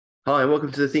Hi, and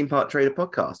welcome to the Theme Park Trader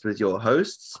podcast with your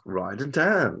hosts, Ryan and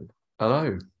Dan.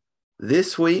 Hello.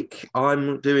 This week,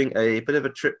 I'm doing a bit of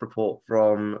a trip report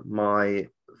from my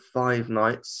 5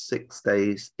 nights, 6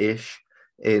 days ish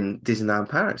in Disneyland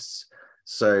Paris.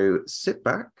 So sit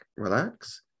back,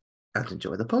 relax, and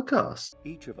enjoy the podcast.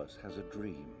 Each of us has a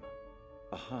dream,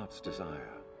 a heart's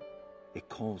desire. It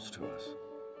calls to us.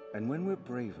 And when we're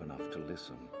brave enough to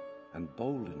listen and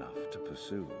bold enough to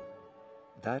pursue,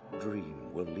 that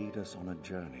dream will lead us on a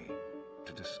journey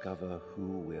to discover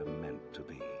who we're meant to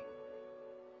be.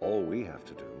 All we have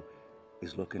to do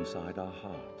is look inside our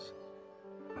hearts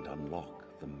and unlock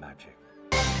the magic.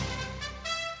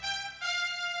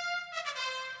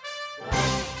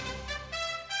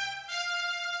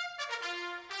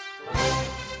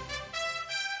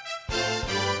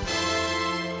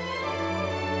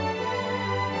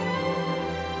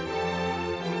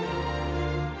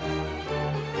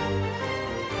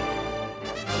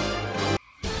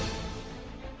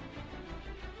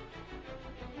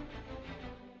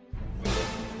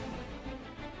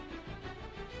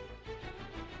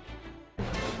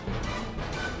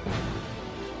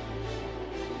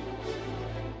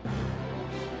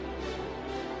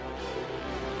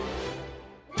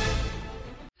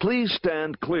 Please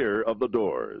stand clear of the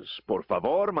doors. Por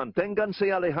favor,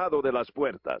 manténganse alejado de las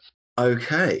puertas.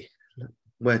 Okay,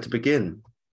 where to begin?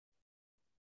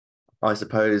 I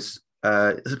suppose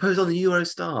on the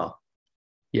Eurostar.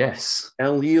 Yes,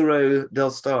 El Euro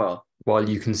del Star. while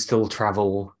you can still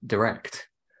travel direct.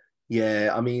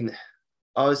 Yeah, I mean,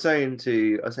 I was saying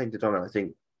to Donna, I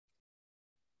think,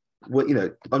 well,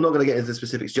 I'm not going to get into the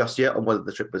specifics just yet on whether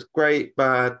the trip was great,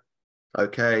 bad,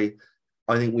 okay.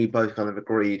 I think we both kind of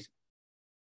agreed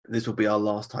this will be our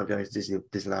last time going to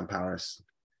Disneyland Paris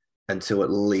until at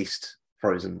least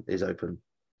Frozen is open.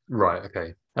 Right,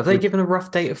 okay. Have they given a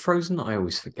rough date of Frozen? I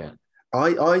always forget.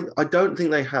 I don't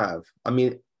think they have. I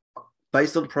mean,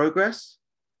 based on progress,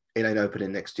 it ain't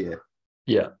opening next year.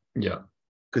 Yeah.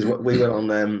 Because we went on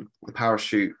the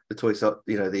parachute, the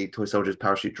toy soldiers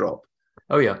parachute drop,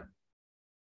 Oh, yeah.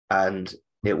 and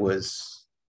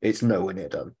it's nowhere near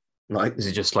done. Like, Is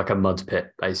it just like a mud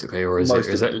pit, basically, or is most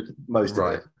it? of it. Most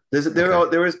right? of it.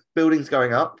 There is buildings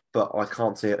going up, but I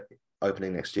can't see it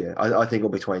opening next year. I think it'll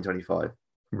be 2025.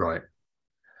 Right.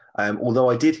 Although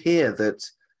I did hear that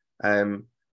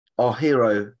our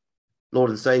hero, Lord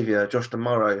and Savior Josh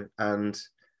D'Amaro and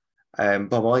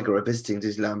Bob Iger are visiting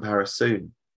Disneyland Paris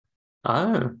soon.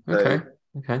 Oh, okay.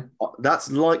 Okay. That's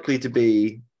likely to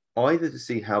be either to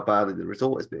see how badly the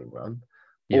resort is being run,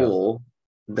 Yeah. or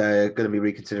they're going to be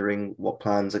reconsidering what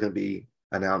plans are going to be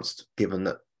announced, given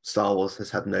that Star Wars has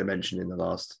had no mention in the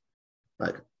last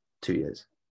 2 years.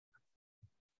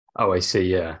 Oh, I see.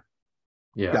 Yeah.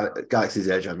 Yeah. Galaxy's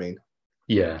Edge, I mean.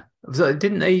 Yeah. So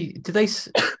did they?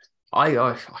 I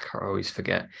can't always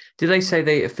forget. Did they say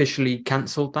they officially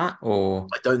cancelled that, or?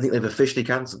 I don't think they've officially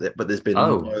cancelled it, but there's been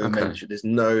Oh, no okay. mention. There's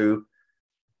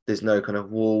no kind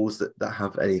of walls that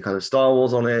have any kind of Star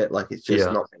Wars on it. Like, it's just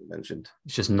Yeah. not being mentioned.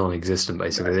 It's just non-existent,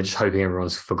 basically. No. They're just hoping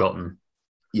everyone's forgotten.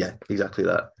 Yeah, exactly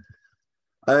that.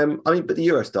 I mean, but the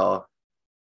Eurostar,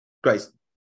 great.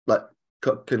 Like,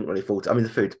 couldn't really fault it. I mean, the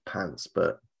food pants,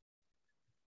 but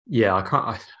Yeah, I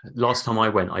can't. Last time I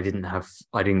went, I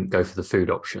didn't go for the food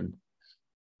option.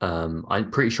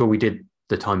 I'm pretty sure we did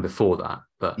the time before that,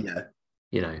 but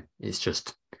yeah, it's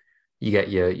just you get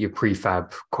your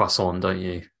prefab croissant, don't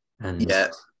you? And yeah.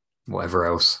 whatever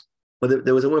else. Well,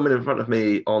 there was a woman in front of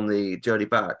me on the journey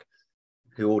back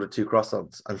who ordered 2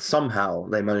 croissants, and somehow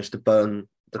they managed to burn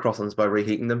the croissants by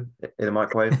reheating them in a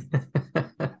microwave.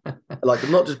 Like,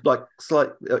 not just like slight.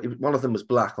 One of them was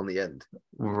black on the end.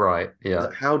 Right. Yeah.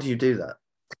 Like, how do you do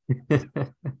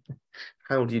that?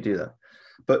 How do you do that?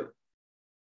 But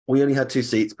we only had 2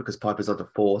 seats because Piper's under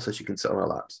 4, so she can sit on our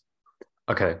laps.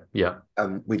 Okay. Yeah.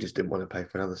 We just didn't want to pay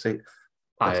for another seat.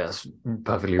 That's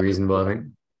perfectly reasonable, I think.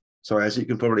 Sorry, as you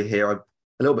can probably hear, I'm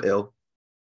a little bit ill.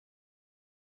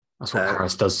 That's what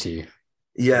Paris does to you.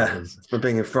 Yeah, but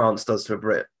being in France does to a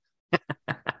Brit.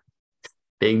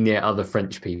 Being near other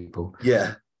French people.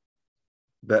 Yeah,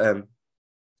 but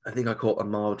I think I caught a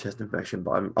mild chest infection,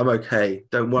 but I'm okay.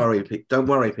 Don't worry,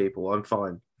 people. I'm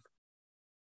fine.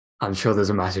 I'm sure there's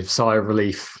a massive sigh of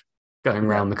relief going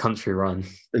around the country run.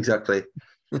 Exactly,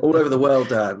 all over the world,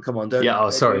 Dan. Come on, don't. Yeah. Oh,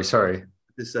 sorry.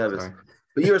 This service. Sorry.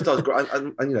 But Eurostar's great,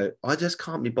 and I just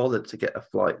can't be bothered to get a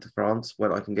flight to France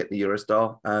when I can get the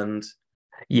Eurostar and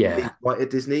be right at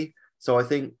Disney. So I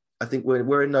think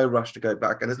we're in no rush to go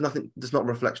back, and there's not a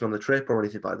reflection on the trip or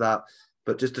anything like that,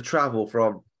 but just to travel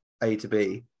from A to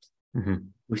B. Mm-hmm.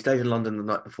 We stayed in London the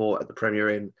night before at the Premier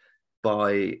Inn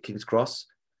by King's Cross.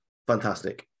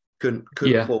 Fantastic. Couldn't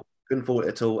Yeah. fault it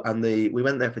at all. And we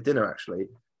went there for dinner actually.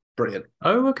 Brilliant.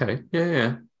 Oh, okay.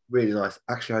 Yeah. Really nice.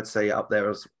 Actually, I'd say up there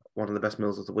as one of the best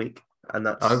meals of the week. And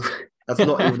that's Oh.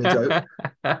 not even a joke.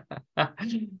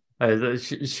 That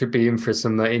should be in for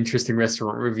some interesting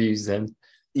restaurant reviews then.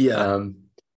 Yeah.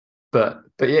 But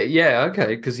yeah,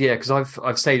 okay, because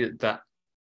I've stayed at that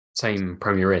same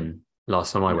Premier Inn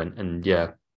last time I went, and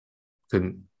yeah,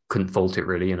 couldn't fault it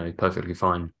really. Perfectly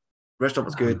fine. Restaurant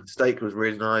was good. Steak was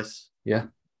really nice. Yeah,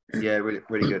 yeah, really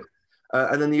really good.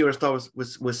 And then the Eurostar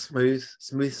was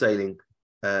smooth sailing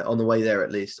on the way there,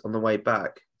 at least. On the way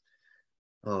back,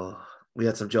 oh, we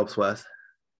had some jobs worth.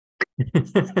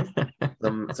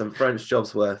 some French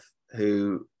jobs worth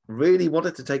who really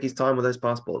wanted to take his time with those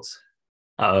passports.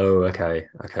 Oh, okay,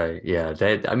 yeah.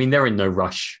 They're in no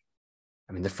rush.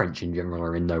 The French in general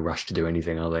are in no rush to do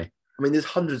anything, are they? There's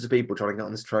hundreds of people trying to get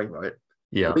on this train, right?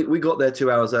 Yeah. We got there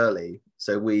 2 hours early,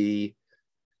 so we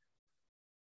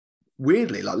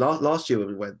weirdly, like last year when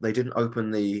we went, they didn't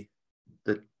open the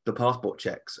passport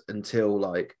checks until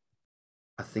like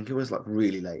I think it was like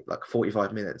really late, like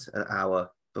 45 minutes, an hour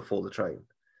before the train.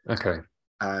 Okay.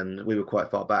 And we were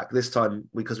quite far back this time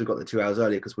because we got there 2 hours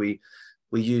earlier because we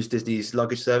used Disney's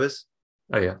luggage service.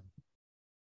 Oh yeah.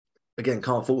 Again,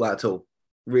 can't fault that at all.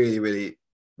 Really, really,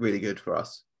 really good for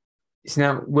us. So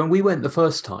now, when we went the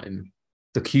first time,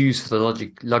 the queues for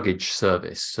the luggage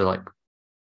service to like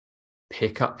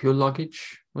pick up your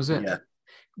luggage, was it? Yeah.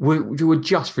 Were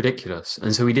just ridiculous,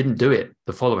 and so we didn't do it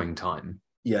the following time.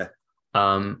 Yeah.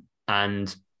 And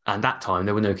that time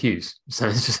there were no queues, so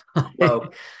it's just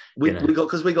well, we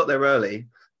got there early.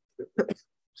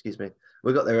 Excuse me.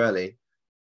 We got there early.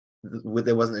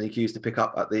 There wasn't any queues to pick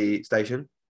up at the station.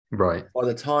 Right. By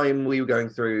the time we were going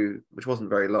through, which wasn't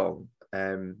very long,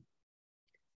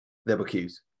 there were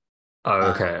queues.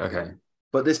 Oh, okay.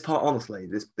 But this part, honestly,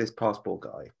 this passport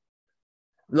guy,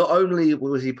 not only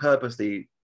was he purposely,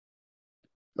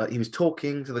 like he was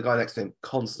talking to the guy next to him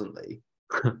constantly,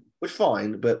 which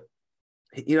fine, but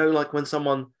like when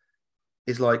someone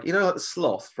is like, like the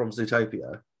sloth from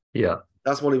Zootopia. Yeah.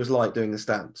 That's what he was like doing the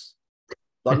stamps.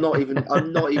 I'm not even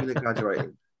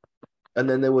exaggerating. And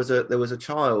then there was a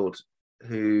child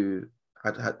who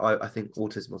had I think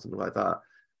autism or something like that,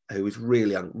 who was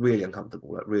really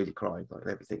uncomfortable, like really crying, like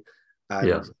everything.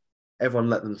 And everyone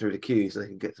let them through the queue so they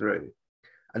could get through.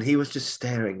 And he was just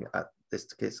staring at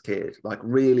this kid, like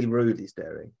really rudely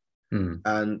staring. Mm.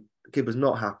 And the kid was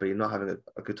not happy, not having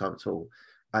a good time at all.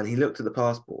 And he looked at the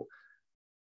passport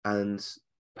and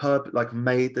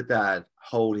made the dad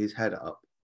hold his head up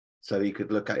so he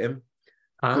could look at him.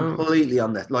 Oh. Completely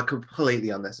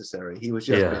unnecessary. He was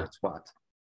just being a twat.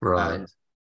 Right. And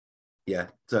yeah.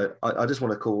 So I just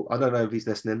want to call. I don't know if he's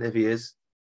listening. If he is,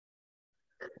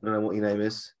 I don't know what your name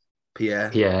is.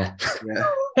 Pierre. Yeah.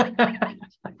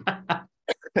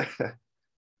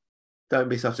 Don't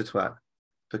be such a twat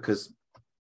because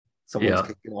someone's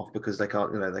kicking off because they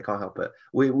can't help it.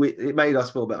 It made us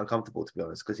feel a bit uncomfortable, to be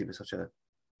honest, because he was such a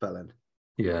bellend.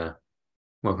 Yeah.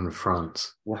 Welcome to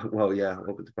France. Well, yeah,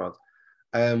 welcome to France.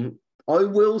 I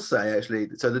will say actually,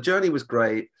 so the journey was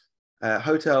great.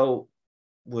 Hotel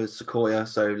was Sequoia,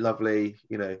 so lovely,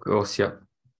 Of course, yeah.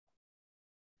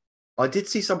 I did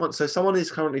see someone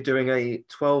is currently doing a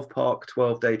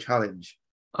 12-day challenge.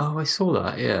 Oh, I saw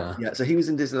that, yeah. Yeah, so he was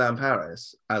in Disneyland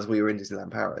Paris as we were in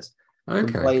Disneyland Paris,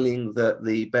 complaining that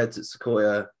the beds at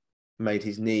Sequoia made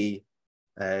his knee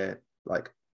play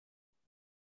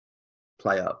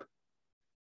up.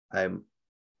 I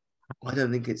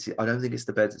don't think it's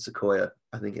the beds at Sequoia.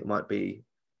 I think it might be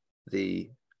the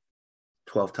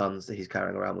 12 tons that he's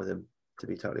carrying around with him, to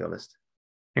be totally honest.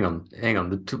 Hang on.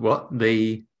 What?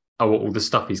 All the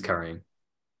stuff he's carrying?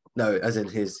 No, as in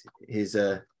his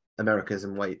Americas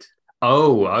and weight.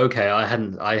 Oh, okay. I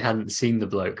hadn't seen the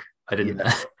bloke. I didn't.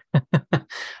 Yeah.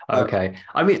 Okay.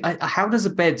 How does a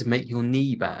bed make your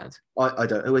knee bad? I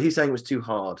don't. Well, he's saying it was too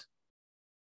hard.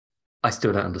 I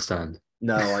still don't understand.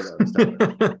 No, I don't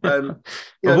understand.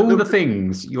 The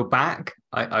things, your back,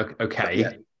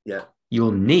 okay. Yeah.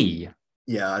 Your knee.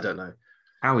 Yeah, I don't know.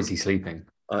 How is he sleeping?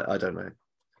 I don't know.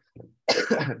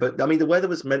 But the weather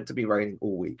was meant to be raining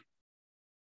all week,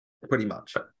 pretty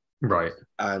much. Right.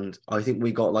 And I think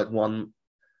we got like one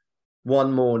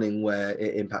morning where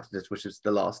it impacted us, which was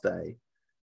the last day,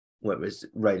 where it was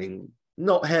raining,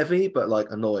 not heavy, but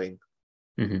like annoying.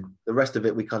 Mm-hmm. The rest of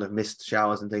it, we kind of missed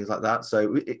showers and things like that.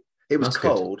 So it was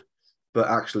cold, but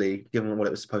actually, given what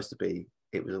it was supposed to be,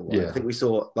 it was all right. Yeah. I think we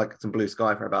saw like some blue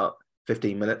sky for about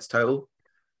 15 minutes total.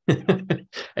 The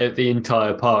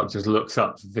entire park just looks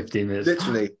up for 15 minutes.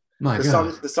 Literally.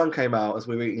 The sun came out as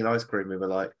we were eating ice cream. We were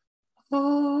like,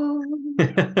 oh,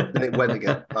 and it went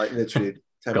again, like literally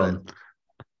 10 Gone. minutes.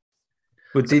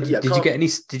 Well, So, yeah, did you get any?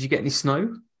 Did you get any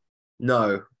snow?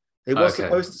 No, it was Okay.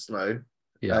 supposed to snow.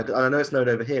 Yeah. And I know it snowed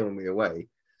over here when we were away,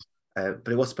 but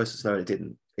it was supposed to snow and it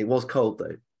didn't. It was cold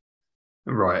though.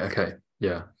 Right. Okay.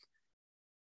 Yeah.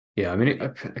 Yeah. I mean,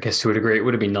 I guess to a degree, it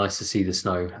would have been nice to see the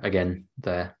snow again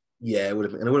there. Yeah, it would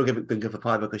have been, and it would have been good for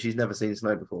Piper because she's never seen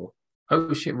snow before.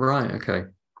 Oh shit! Right. Okay.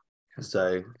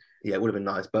 So yeah, it would have been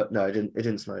nice, but no, it didn't. It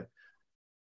didn't snow.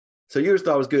 So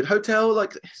Eurostar was good. Hotel,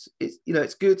 like it's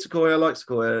it's good. Sequoia, I like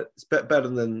Sequoia. It's better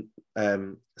than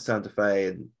Santa Fe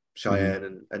and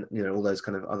Cheyenne and all those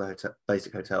kind of other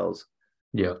basic hotels.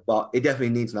 Yeah. But it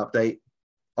definitely needs an update.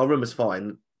 Our room was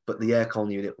fine, but the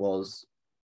aircon unit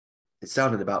it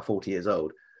sounded about 40 years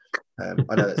old. I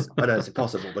know it's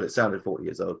impossible, but it sounded 40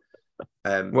 years old.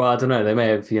 Well, I don't know. They may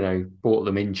have, bought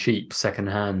them in cheap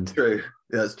secondhand. True.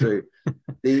 Yeah, that's true.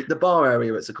 The bar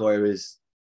area at Sequoia is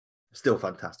still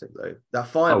fantastic, though. That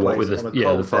fireplace on a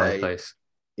cold the fireplace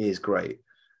day is great.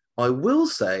 I will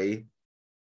say,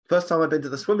 first time I've been to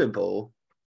the swimming pool,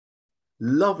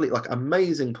 lovely, like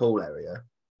amazing pool area.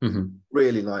 Mm-hmm.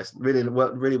 Really nice,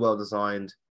 really well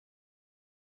designed.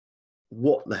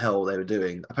 What the hell they were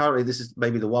doing? Apparently, this is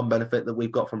maybe the one benefit that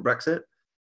we've got from Brexit.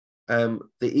 The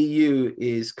EU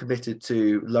is committed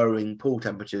to lowering pool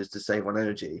temperatures to save on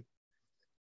energy.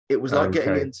 It was like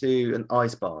getting into an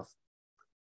ice bath.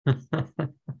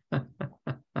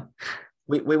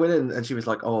 we went in and she was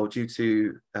like, "Oh, due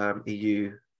to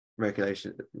EU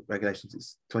regulations,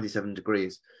 it's 27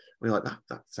 degrees." We were like,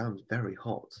 "That sounds very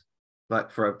hot,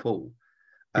 like for a pool."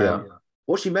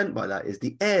 What she meant by that is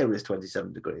the air is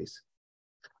 27 degrees.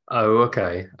 Oh,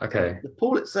 okay. Okay. The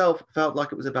pool itself felt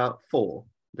like it was about 4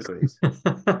 degrees.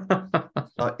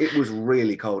 Like it was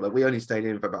really cold. Like we only stayed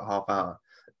in for about half hour.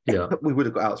 Yeah. We would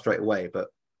have got out straight away, but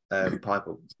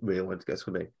Piper really wanted to go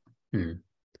swimming. But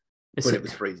it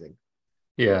was freezing.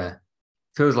 Yeah.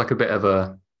 Feels like a bit of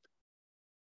a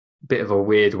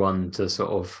weird one to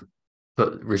sort of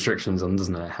put restrictions on,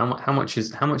 doesn't it? How much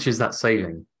is that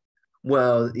saving?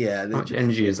 Well, yeah. How much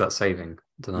energy is that saving?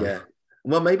 I don't know. Yeah.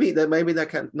 Well, maybe they're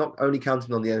not only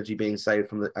counting on the energy being saved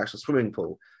from the actual swimming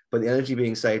pool, but the energy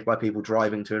being saved by people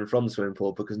driving to and from the swimming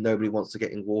pool because nobody wants to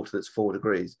get in water that's 4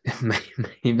 degrees.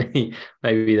 maybe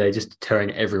they're just deterring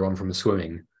everyone from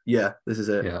swimming. Yeah, this is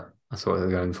it. Yeah, that's what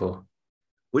they're going for.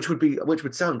 Which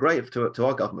would sound great to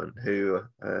our government, who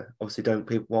obviously don't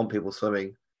want people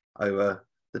swimming over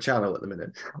the channel at the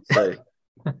minute. So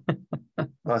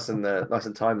nice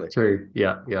and timely. True.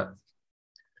 Yeah.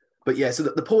 But yeah, so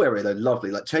the pool area though,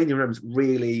 lovely. Like changing rooms,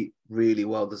 really, really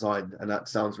well designed, and that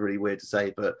sounds really weird to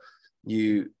say, but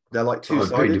they're like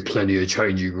two-sided. Plenty of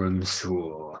changing rooms.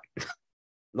 Sure.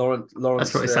 Lawrence,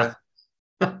 That's what it's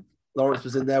Lawrence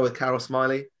was in there with Carol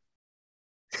Smiley.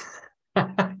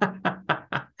 But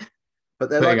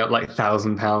they're putting up like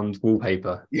 £1,000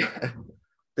 wallpaper. Yeah,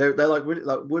 they're like really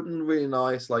like wooden, really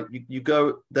nice. Like you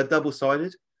go, they're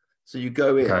double-sided, so you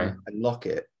go in and lock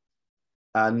it,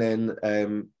 and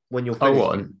then when you're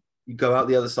finished, you go out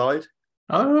the other side.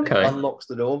 Oh, okay. It unlocks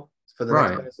the door for the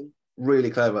next person. Really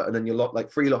clever. And then you lock like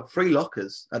free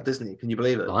lockers at Disney. Can you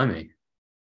believe it? Blimey.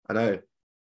 I know.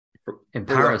 In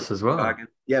Paris as well.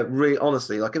 Yeah, really.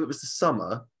 Honestly, like if it was the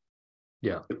summer,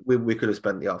 yeah, we could have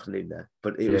spent the afternoon there.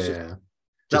 But it was just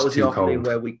that was the afternoon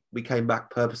where we came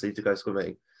back purposely to go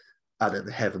swimming, and then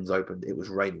the heavens opened. It was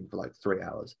raining for like 3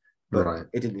 hours, but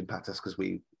it didn't impact us because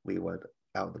we weren't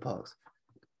out in the parks.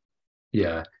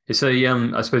 Yeah, it's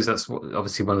I suppose that's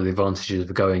obviously one of the advantages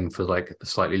of going for like a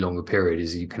slightly longer period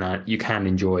is you can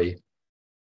enjoy,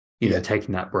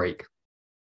 taking that break.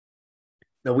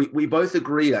 No, we both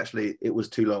agreed actually it was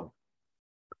too long.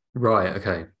 Right.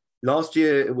 Okay. Last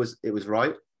year it was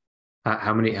right.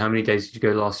 How many days did you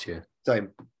go last year? Same.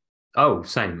 Oh,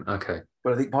 same. Okay.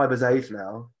 But I think Piper's age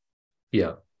now.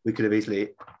 Yeah. We could have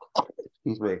easily.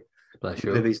 Excuse me. Bless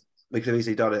you. We could have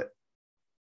easily done it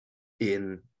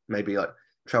in. Maybe like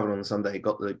traveled on the Sunday,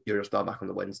 got the Eurostar back on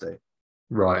the Wednesday.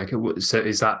 Right. Okay. So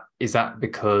is that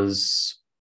because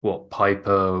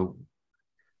Piper?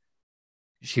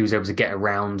 She was able to get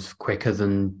around quicker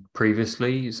than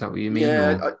previously. Is that what you mean?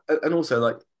 Yeah, and also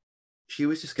like she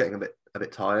was just getting a bit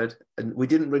tired, and we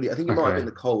didn't really. I think it might have been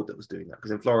the cold that was doing that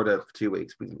because in Florida for 2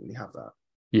 weeks we didn't really have that.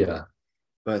 Yeah,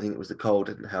 but I think it was the cold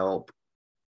didn't help.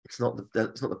 It's not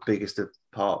the biggest of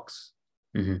parks.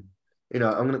 Mm-hmm. I'm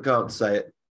going to go out and say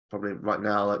it. Probably right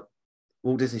now, like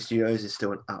Walt Disney Studios is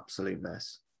still an absolute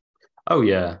mess. Oh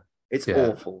yeah, it's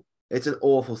awful. It's an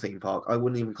awful theme park. I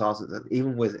wouldn't even class it that,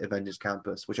 even with Avengers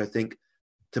Campus, which I think,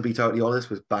 to be totally honest,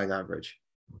 was bang average.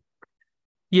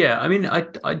 Yeah, I mean, I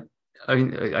I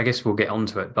mean, I guess we'll get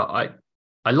onto it, but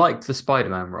I liked the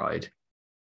Spider-Man ride.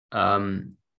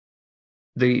 The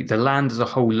land as a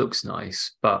whole looks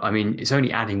nice, but I mean, it's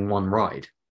only adding one ride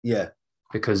Yeah,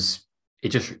 because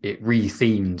it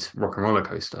re-themed Rock and Roller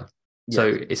Coaster. So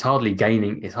yeah, it's hardly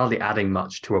adding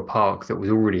much to a park that was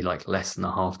already like less than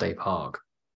a half-day park.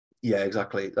 yeah,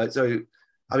 exactly. Like, so,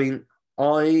 I mean,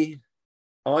 I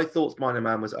thought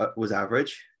Spider-Man was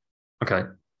average. Okay.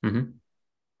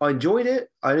 I enjoyed it.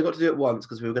 I only got to do it once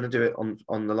because we were going to do it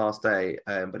on the last day,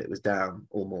 but it was down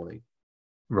all morning.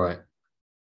 Right.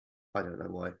 I don't know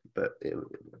why, but it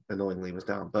annoyingly was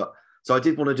down. But so I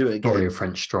did want to do it again. Probably a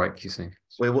French strike, you see.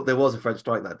 Well, there was a French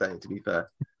strike that day, to be fair.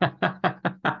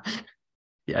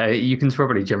 Yeah, you can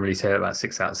probably generally say about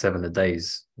 6 out of 7 of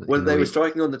days. Well, they were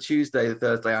striking on the Tuesday, the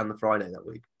Thursday, and the Friday that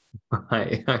week.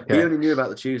 Right. We Okay. only knew about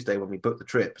the Tuesday when we booked the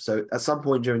trip. So at some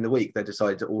point during the week, they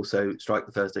decided to also strike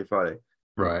the Thursday, Friday.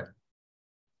 Right.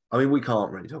 I mean, we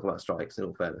can't really talk about strikes in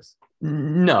all fairness.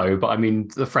 No, but I mean,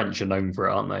 the French are known for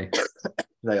it, aren't they?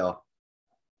 They are.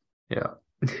 Yeah.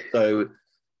 So,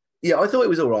 yeah, I thought it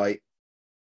was all right.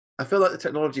 I feel like the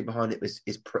technology behind it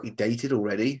is pretty dated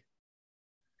already.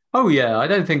 Oh yeah, I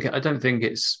don't think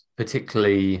it's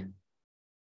particularly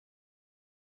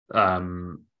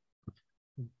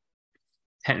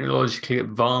technologically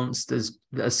advanced as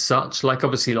such. Like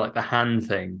obviously, like the hand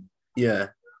thing. Yeah.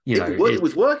 You know, it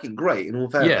was working great in all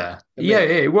fairness. Yeah,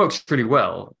 it works really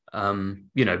well.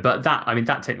 You know, but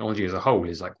that technology as a whole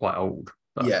is like quite old.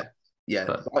 But, yeah.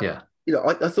 But, yeah. You know,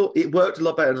 I thought it worked a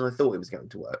lot better than I thought it was going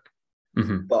to work.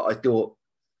 Mm-hmm. But I thought,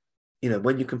 you know,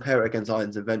 when you compare it against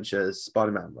Islands Adventure's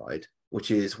Spider-Man ride,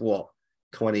 which is what,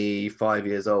 25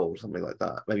 years old, something like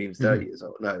that, maybe even 30 years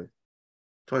old. No,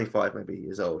 25 maybe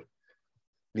years old,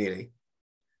 nearly.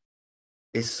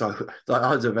 It's so like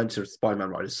Islands Adventure's Spider-Man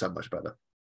ride is so much better.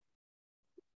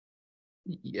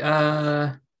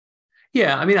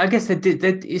 Yeah, I mean, I guess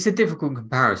it's a difficult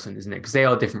comparison, isn't it? Because they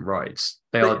are different rides.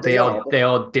 They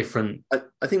are different. I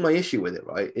think my issue with it,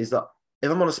 right, is that if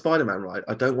I'm on a Spider-Man ride,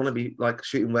 I don't want to be like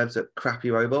shooting webs at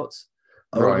crappy robots.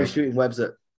 I want to be shooting webs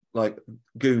at like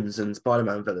goons and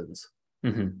Spider-Man villains.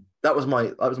 Mm-hmm. That was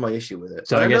my issue with it.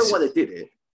 So I know why they did it,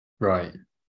 right?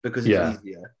 Because it's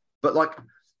easier. But like,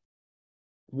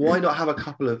 why not have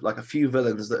a few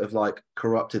villains that have like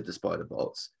corrupted the Spider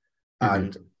Bots,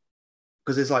 and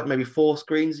because there's like maybe 4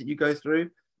 screens that you go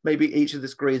through. Maybe each of the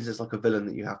screens is like a villain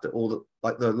that you have to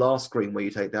like the last screen where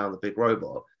you take down the big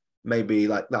robot. Maybe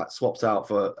like that swaps out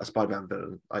for a Spider-Man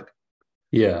villain. Like,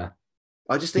 I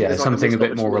just think there's something a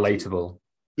bit more relatable.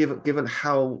 Given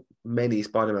how many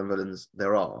Spider-Man villains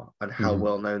there are and how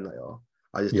well known they are,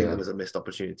 I just think there was a missed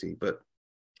opportunity. But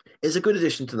it's a good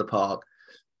addition to the park.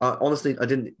 Honestly, I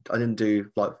didn't do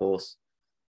Flight Force.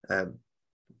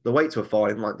 The waits were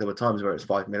fine. Like there were times where it was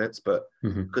 5 minutes, but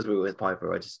because we were with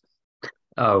Piper, I just.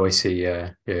 Oh, I see.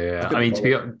 Yeah. I mean,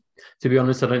 to be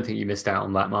honest, I don't think you missed out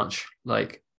on that much.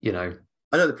 Like, you know,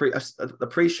 I know the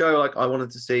pre-show, like I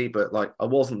wanted to see, but like I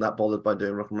wasn't that bothered by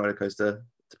doing Rock and Roller Coaster,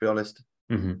 to be honest.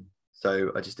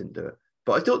 So I just didn't do it.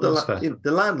 But I thought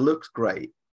the land looks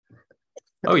great.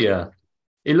 Oh yeah,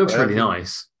 it looks really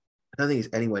nice. I don't think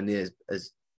it's anywhere near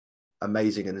as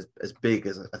amazing and as big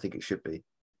as I think it should be.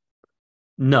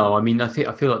 No, I mean I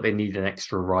feel like they need an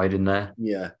extra ride in there.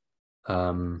 Yeah.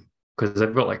 Because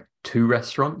they've got like 2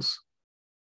 restaurants.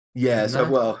 Yeah.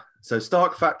 So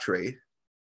Stark Factory.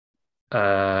 Just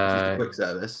a quick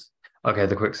service. Okay,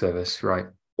 the quick service, right?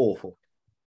 Awful.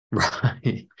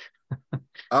 Right.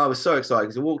 I was so excited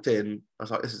because I walked in. I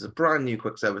was like, "This is a brand new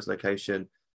quick service location."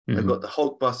 They've got the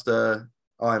Hulkbuster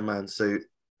Iron Man suit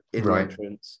in the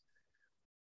entrance.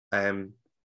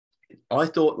 I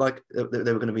thought like they were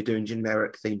going to be doing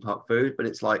generic theme park food, but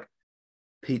it's like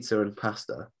pizza and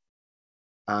pasta,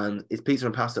 and it's pizza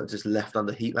and pasta just left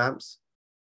under heat lamps.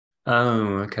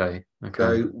 Oh, okay.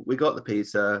 So we got the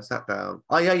pizza, sat down.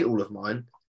 I ate all of mine,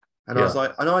 and I was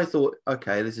like, and I thought,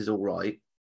 okay, this is all right.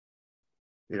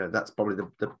 You know, that's probably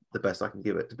the best I can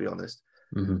give it, to be honest.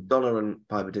 Donna and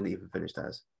Piper didn't even finish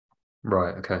theirs.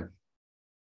 Right. Okay.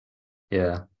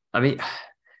 Yeah. I mean,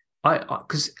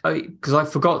 because I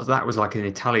forgot that was like an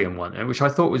Italian one, which I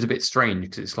thought was a bit strange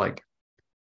because it's like,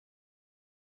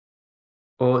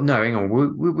 or no, hang on,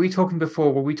 were we talking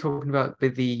before? Were we talking about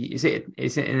is it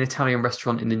an Italian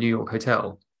restaurant in the New York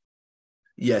hotel?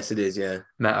 Yes, it is. Yeah.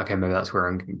 Okay, maybe that's where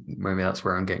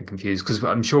I'm getting confused because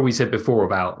I'm sure we said before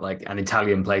about like an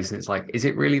Italian place, and it's like, is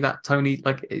it really that Tony?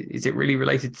 Like, is it really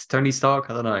related to Tony Stark?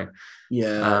 I don't know.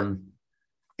 Yeah.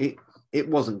 It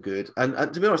wasn't good,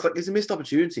 and to be honest, like it's a missed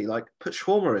opportunity. Like put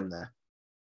shawarma in there.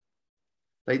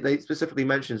 They specifically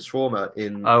mentioned shawarma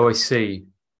in. Oh, I see.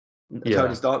 Yeah.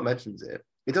 Tony Stark mentions it.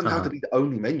 It doesn't have to be the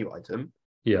only menu item,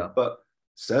 Yeah. but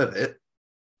serve it.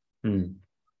 Mm.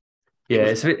 Yeah,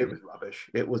 It was rubbish.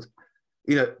 It was,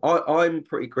 I'm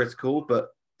pretty critical, but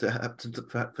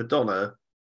for Donna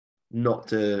not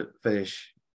to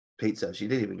finish pizza, she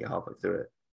didn't even get halfway through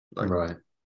it. Like, right.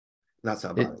 that's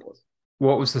how bad it was.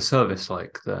 What was the service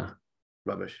like there?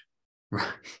 Rubbish.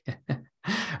 Right.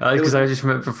 Because I just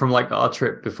remember from like our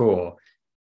trip before,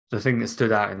 the thing that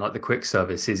stood out in like the quick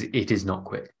service is it is not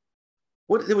quick.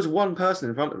 Well, there was one person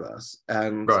in front of us,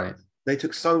 and Right. they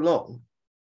took so long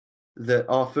that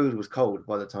our food was cold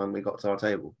by the time we got to our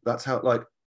table. That's how, like,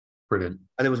 Brilliant.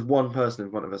 and there was one person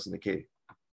in front of us in the queue.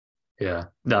 Yeah.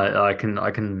 No, I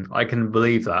can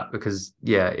believe that because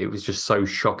it was just so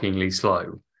shockingly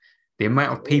slow. The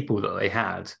amount of people that they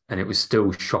had, and it was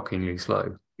still shockingly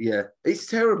slow. Yeah, it's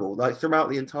terrible. Like throughout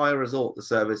the entire resort, the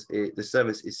service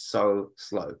is so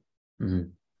slow. Mm-hmm.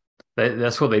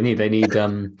 That's what they need. They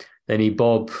need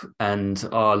Bob and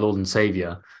our Lord and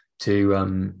Savior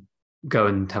to go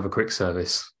and have a quick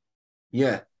service.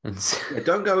 Yeah.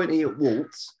 Don't go and eat at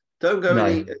Waltz. Don't go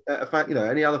and eat at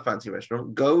any other fancy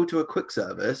restaurant. Go to a quick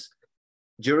service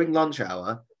during lunch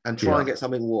hour and try and get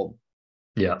something warm.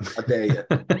 Yeah, I dare you.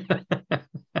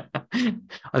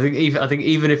 I think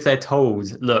even if they're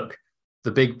told, look,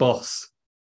 the big boss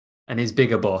and his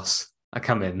bigger boss are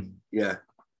coming,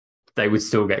 they would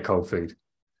still get cold food.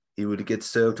 He would get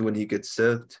served when he gets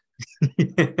served.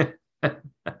 The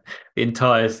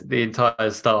entire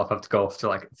staff have to go off to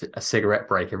like a cigarette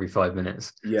break every 5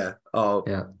 minutes. Yeah. Oh,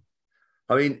 yeah.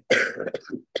 I mean,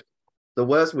 the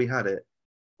worst we had it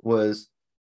was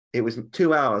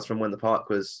 2 hours from when the park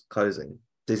was closing,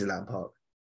 Disneyland Park.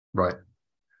 Right.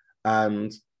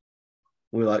 And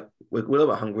we were like, we're a little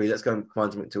bit hungry. Let's go and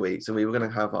find something to eat. So we were going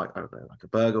to have like a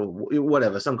burger or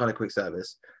whatever, some kind of quick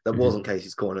service that wasn't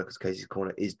Casey's Corner, because Casey's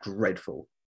Corner is dreadful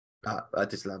at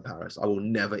Disneyland Paris. I will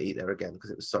never eat there again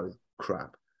because it was so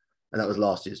crap. And that was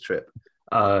last year's trip.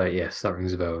 Yes, that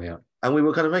rings a bell. Yeah. And we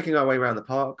were kind of making our way around the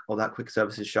park. Oh, that quick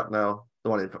service is shut now. The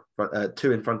one in front,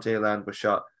 2 in Frontierland was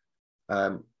shut. We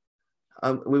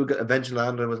were at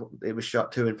Adventureland. It was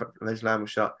shut. 2 in Adventureland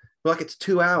was shut. But like, it's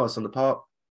 2 hours from the park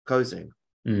closing.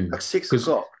 Like 6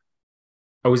 o'clock.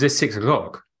 Oh, is this 6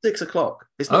 o'clock? 6 o'clock.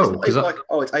 It's not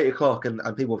it's 8 o'clock and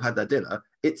people have had their dinner.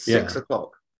 It's 6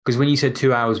 o'clock. Because when you said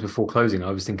 2 hours before closing, I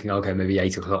was thinking, okay, maybe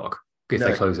 8 o'clock if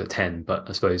they close at 10. But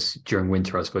I suppose during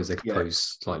winter, I suppose they could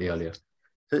close slightly earlier.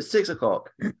 So it's 6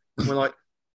 o'clock. And we're like,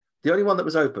 the only one that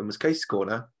was open was Casey's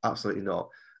Corner. Absolutely not.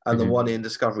 And the one in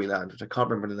Discovery Land, which I can't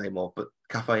remember the name of, but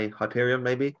Cafe Hyperion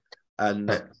maybe. And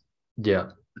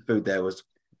the food there was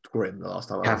grim the last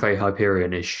time. Cafe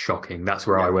Hyperion is shocking. That's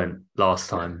where I went last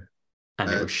time, and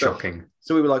it was shocking.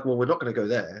 So we were like, well, we're not going to go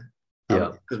there.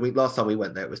 Because last time we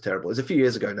went there, it was terrible. It was a few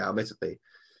years ago now, admittedly.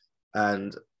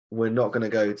 And we're not going to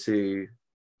go to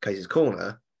Casey's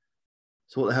Corner.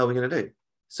 So what the hell are we going to do?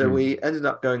 So we ended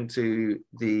up going to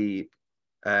the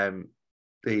kind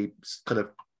of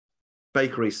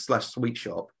bakery / sweet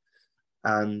shop,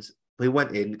 and we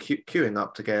went in queuing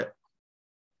up to get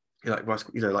like rice,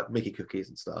 like Mickey cookies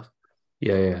and stuff.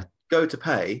 Yeah. Go to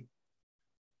pay,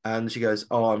 and she goes,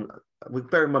 "Oh,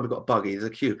 bear in mind we've got a buggy. There's a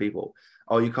queue of people.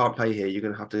 Oh, you can't pay here. You're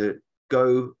going to have to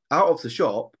go out of the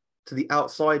shop to the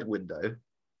outside window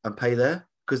and pay there,"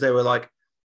 because they were like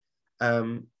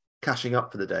cashing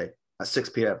up for the day at 6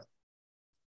 p.m.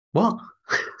 What?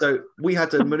 So we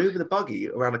had to maneuver the buggy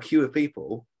around a queue of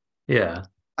people. Yeah.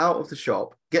 Out of the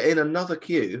shop, get in another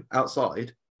queue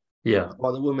outside. Yeah.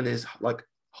 While the woman is like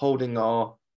holding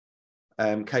our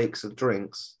cakes and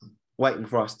drinks, waiting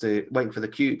for the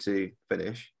queue to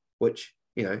finish, which,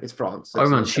 it's France. So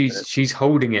man, she's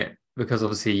holding it because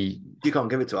obviously you can't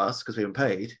give it to us because we haven't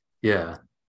paid. Yeah.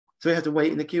 So we have to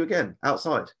wait in the queue again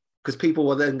outside, because people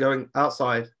were then going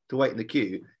outside to wait in the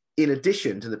queue, in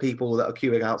addition to the people that are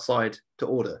queuing outside to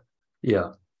order.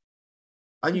 Yeah.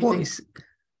 And you think,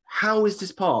 how is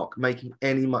this park making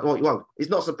any money? Well, it's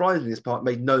not surprising this park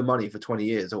made no money for 20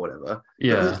 years or whatever.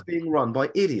 Yeah. Because it's being run by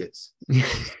idiots. You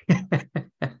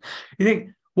think,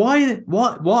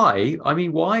 why? I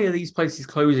mean, why are these places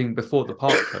closing before the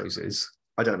park closes?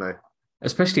 I don't know.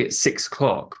 Especially at 6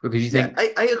 o'clock, because you think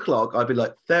 8 o'clock, I'd be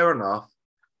like, fair enough.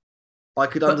 I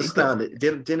could understand it.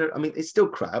 Dinner, I mean, it's still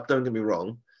crap, don't get me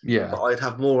wrong. Yeah. But I'd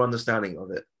have more understanding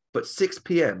of it. But 6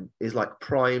 p.m. is like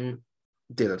prime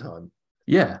dinner time.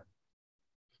 Yeah.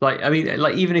 Like, I mean,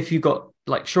 like, even if you've got,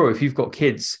 like, sure, if you've got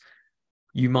kids,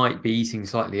 you might be eating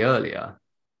slightly earlier.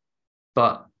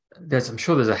 But I'm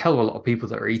sure there's a hell of a lot of people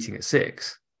that are eating at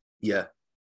 6. Yeah.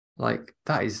 Like,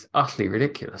 that is utterly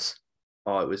ridiculous.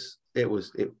 Oh, it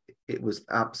was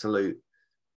absolute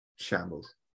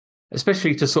shambles.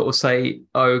 Especially to sort of say,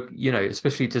 oh,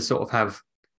 especially to sort of have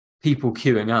people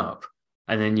queuing up,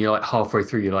 and then you're like halfway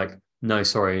through, you're like, no,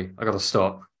 sorry, I got to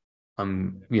stop.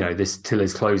 This till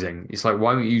is closing. It's like,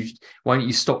 why don't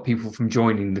you stop people from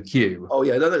joining the queue? Oh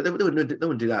yeah, no, they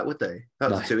wouldn't do that, would they?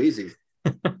 That's too easy.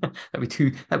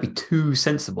 That'd be too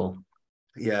sensible.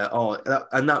 Yeah. Oh,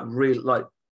 that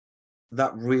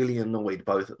really annoyed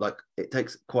both. Like, it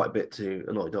takes quite a bit to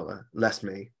annoy Donna, less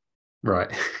me.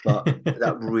 Right. But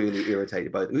that really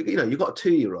irritated both. You've got a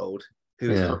 2-year-old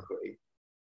who is hungry.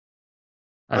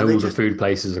 And all the food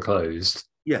places are closed.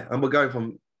 Yeah, and we're going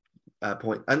from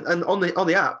point. And on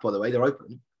the app, by the way, they're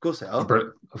open. Of course they are.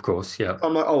 Of course, yeah.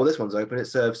 I'm like, oh, this one's open. It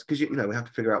serves, because we have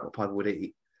to figure out what Piper would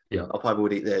eat. Yeah. Oh, Piper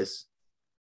would eat this.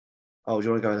 Oh, do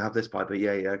you want to go and have this, Piper?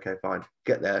 Yeah, okay, fine.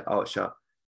 Get there. Oh, it's shut.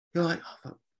 You're like,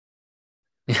 oh, fuck.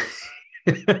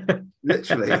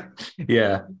 Literally.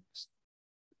 Yeah.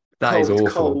 That is awful.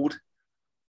 Cold.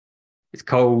 It's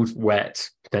cold, wet,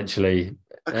 potentially.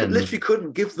 I literally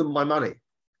couldn't give them my money.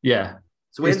 Yeah.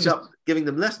 So we ended up giving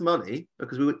them less money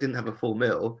because we didn't have a full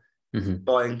meal,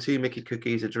 buying 2 Mickey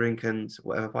cookies, a drink, and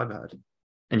whatever Piper had.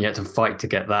 And you had to fight to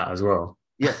get that as well.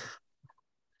 Yeah.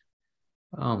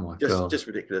 Oh my God. Just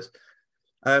ridiculous.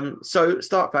 So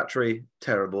Stark Factory,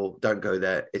 terrible. Don't go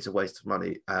there. It's a waste of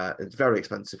money. It's very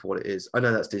expensive for what it is. I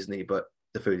know that's Disney, but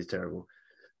the food is terrible.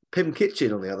 Pym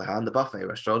Kitchen, on the other hand, the buffet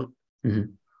restaurant,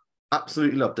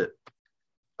 absolutely loved it.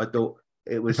 I thought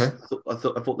it was. Okay. I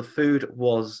thought the food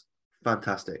was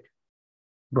fantastic.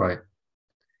 Right.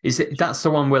 That's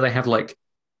the one where they have like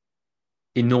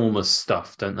enormous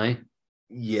stuff, don't they?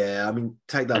 Yeah, I mean,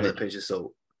 take that with a pinch of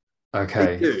salt.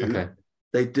 Okay.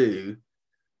 They do,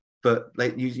 but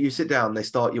you sit down. They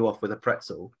start you off with a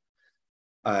pretzel.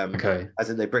 As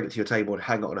in, they bring it to your table and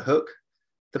hang it on a hook.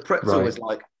 The pretzel is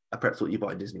like a pretzel you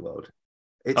buy in Disney World.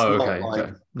 It's not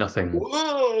like nothing.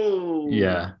 Whoa!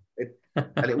 Yeah.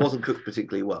 And it wasn't cooked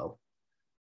particularly well.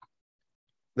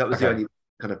 That was the only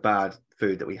kind of bad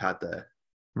food that we had there.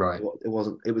 Right. It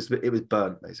wasn't. It was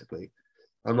burnt, basically.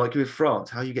 I'm like, you're in France.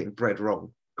 How are you getting bread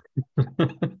wrong?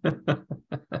 It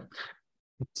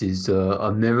is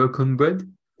American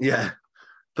bread. Yeah,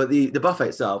 but the buffet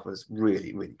itself was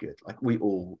really, really good. Like, we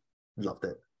all loved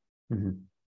it.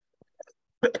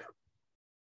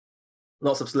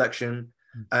 Lots of selection.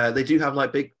 They do have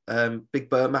like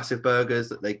massive burgers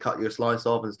that they cut you a slice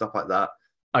of and stuff like that.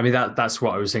 I mean, that's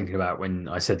what I was thinking about when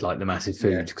I said like the massive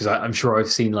food, because I'm sure I've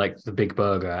seen like the big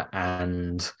burger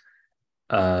and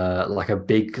like a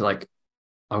big, like,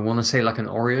 I want to say like an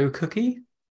Oreo cookie.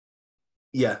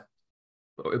 Yeah,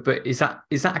 but is that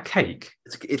a cake?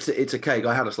 It's a cake.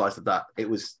 I had a slice of that. It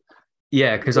was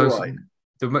because I was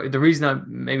the reason I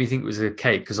made me think it was a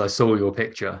cake because I saw your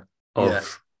picture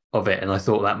of it and I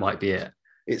thought that might be it.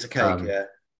 It's a cake, yeah.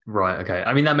 Right. Okay.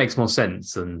 I mean, that makes more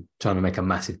sense than trying to make a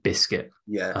massive biscuit.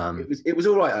 Yeah. It was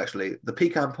all right, actually. The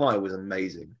pecan pie was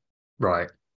amazing. Right.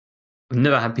 I've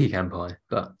never had pecan pie,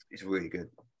 but it's really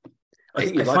good. I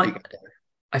think you like pecan pie.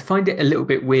 I find it a little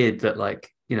bit weird that,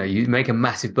 like, you make a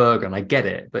massive burger and I get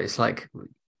it, but it's like,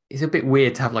 it's a bit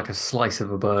weird to have like a slice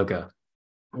of a burger.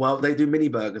 Well, they do mini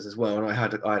burgers as well, and I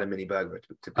had a mini burger.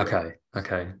 Okay.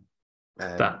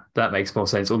 That makes more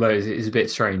sense. Although it's a bit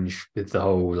strange with the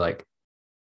whole, like,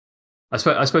 I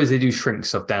suppose they do shrink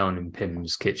stuff down in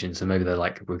Pym's kitchen, so maybe they're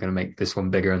like, we're going to make this one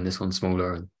bigger and this one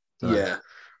smaller. And yeah,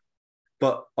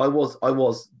 but I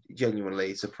was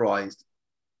genuinely surprised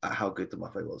at how good the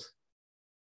buffet was.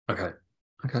 Okay.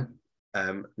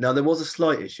 Now there was a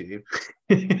slight issue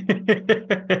in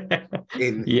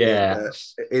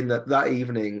that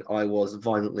evening. I was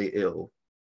violently ill,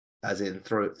 as in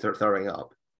throwing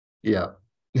up. Yeah.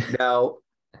 Now,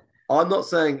 I'm not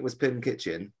saying it was Pym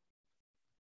Kitchen,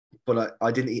 but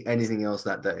I didn't eat anything else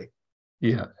that day.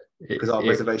 Yeah. Because our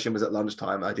reservation was at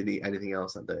lunchtime. I didn't eat anything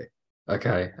else that day.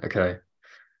 Okay.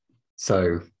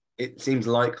 So it seems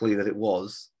likely that it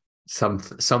was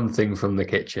something from the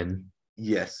kitchen.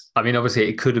 Yes. I mean, obviously,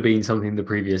 it could have been something the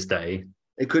previous day.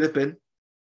 It could have been.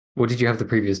 What did you have the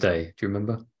previous day? Do you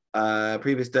remember?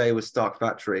 Previous day was Stark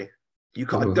Factory. I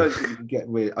don't think you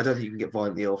can get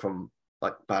violently ill from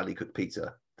like badly cooked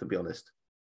pizza, to be honest.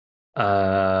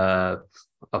 I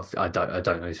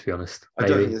don't know, to be honest.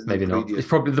 Maybe not. It's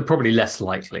probably less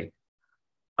likely.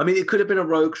 I mean, it could have been a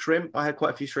rogue shrimp. I had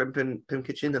quite a few shrimp in Pym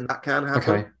Kitchen, and that can happen.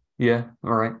 Okay. Yeah.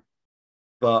 All right.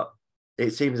 But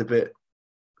it seems a bit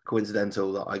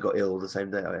coincidental that I got ill the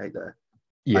same day I ate there.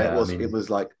 Yeah. It was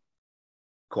like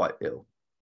quite ill.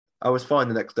 I was fine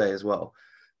the next day as well,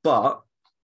 but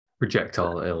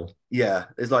projectile ill. Yeah,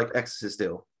 it's like Exorcist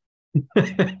ill.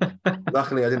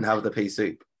 Luckily, I didn't have the pea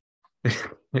soup.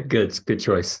 Good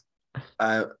choice.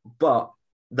 But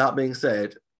that being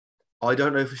said, I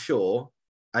don't know for sure,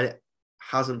 and it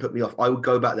hasn't put me off. I would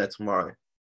go back there tomorrow.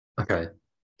 Okay.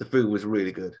 The food was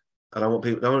really good, and I want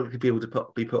people to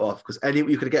be put off because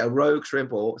you could get a rogue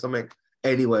shrimp or something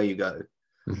anywhere you go.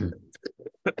 Mhm.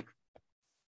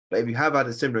 But if you have had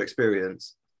a similar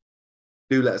experience,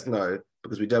 do let us know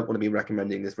because we don't want to be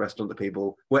recommending this restaurant to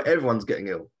people where everyone's getting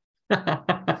ill.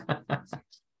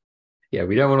 Yeah,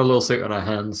 we don't want a lawsuit on our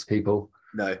hands, people.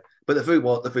 No, but the food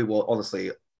was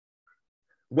honestly,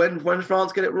 when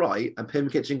France get it right and Pim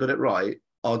Kitchen got it right,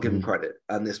 I'll give them credit,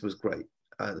 and this was great.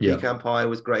 The pecan pie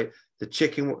was great. The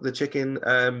chicken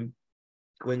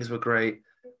wings were great.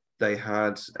 They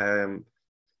had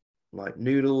like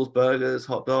noodles, burgers,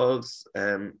 hot dogs,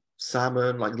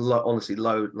 salmon, like honestly,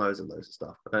 loads and loads of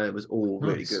stuff. It was all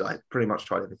really good. I pretty much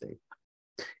tried everything.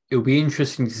 It'll be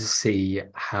interesting to see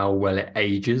how well it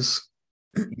ages.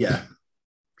 Yeah.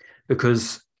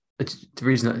 Because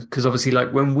obviously,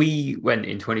 like when we went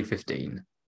in 2015,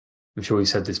 I'm sure we've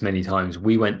said this many times,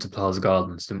 we went to Plaza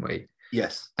Gardens, didn't we?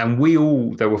 Yes. And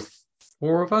there were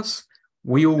 4 of us.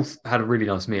 We all had a really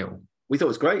nice meal. We thought it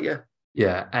was great, yeah.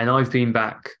 Yeah. And I've been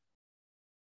back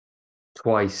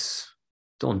twice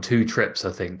on 2 trips,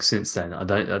 I think, since then. I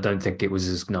don't think it was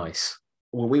as nice.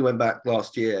 Well, we went back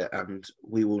last year and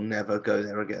we will never go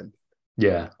there again.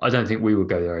 Yeah. I don't think we will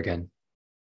go there again.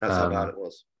 That's how bad it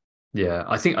was. Yeah.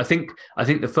 I think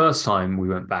the first time we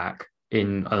went back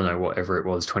in, I don't know, whatever it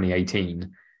was,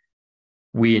 2018,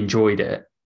 we enjoyed it.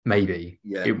 Maybe.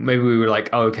 Yeah. Maybe we were like,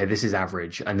 oh, okay, this is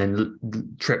average. And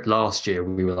then trip last year,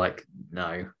 we were like,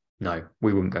 no,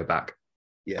 we wouldn't go back.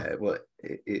 Yeah, well,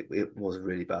 it was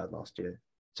really bad last year.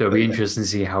 So it'll be interesting to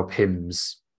see how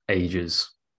Pim's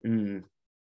ages.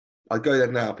 I'd go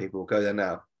there now, people. Go there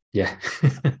now. Yeah.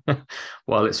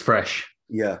 While it's fresh.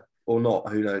 Yeah. Or not,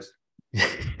 who knows?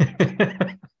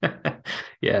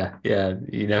 Yeah.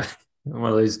 You know,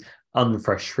 one of those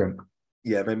unfresh shrimp.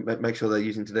 Yeah, make sure they're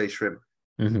using today's shrimp.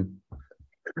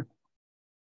 Mm-hmm.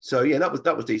 So yeah,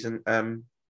 that was decent. I'm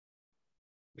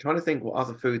trying to think what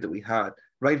other food that we had.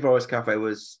 Rainforest Cafe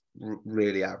was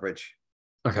really average.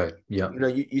 Okay, yeah. You know,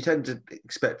 you tend to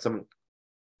expect some,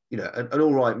 you know, an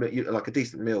all right, like a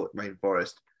decent meal at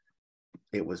Rainforest.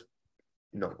 It was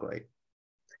not great.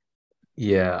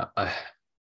 Yeah,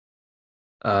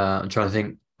 I'm trying to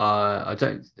think. I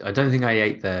don't think I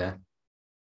ate there.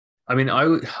 I mean,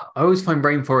 I always find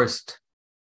Rainforest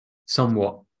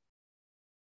somewhat.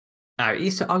 I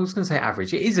was going to say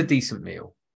average. It is a decent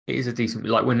meal. It is a decent,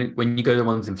 like when you go to the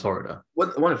ones in Florida.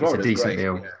 The one in Florida it's a decent great,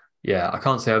 meal. Yeah, I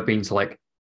can't say I've been to like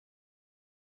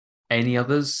any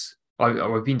others.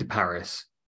 I've been to Paris,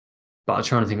 but I'm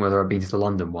trying to think whether I've been to the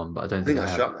London one, but I don't think I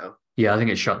it's have. shut now. Yeah, I think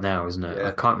it's shut now, isn't it? Yeah.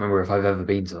 I can't remember if I've ever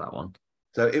been to that one.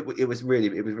 So it was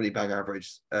really bang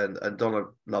average, and Donna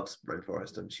loves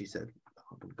Rainforest, and she said I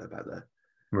wouldn't go back there.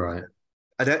 Right.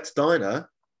 Adette's Diner,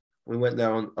 we went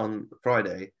there on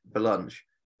Friday for lunch.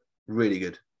 Really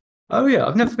good. Oh yeah,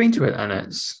 I've never been to it, and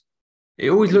it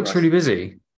always looks really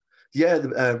busy.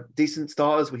 Yeah, decent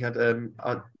starters. We had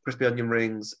crispy onion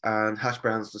rings and hash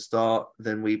browns to start.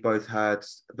 Then we both had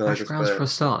burgers. Hash browns for a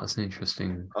start. That's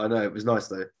interesting. I know, it was nice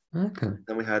though. Okay.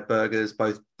 Then we had burgers,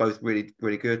 both really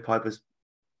good. Piper's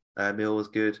meal was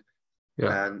good.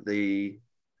 Yeah. And the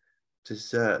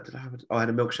dessert, I had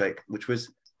a milkshake,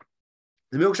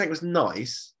 the milkshake was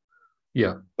nice.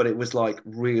 Yeah. But it was like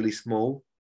really small.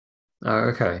 Oh,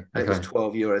 okay. And it was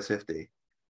 €12.50.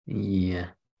 Yeah.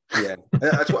 Yeah.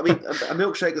 That's what I mean. A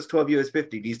milkshake that's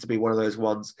 €12.50 needs to be one of those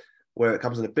ones where it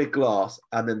comes in a big glass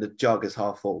and then the jug is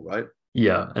half full, right?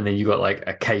 Yeah. And then you got like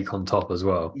a cake on top as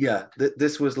well. Yeah.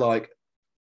 This was like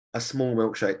a small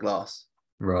milkshake glass.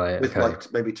 Right. With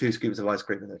like maybe 2 scoops of ice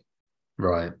cream in it.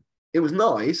 Right. It was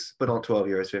nice, but not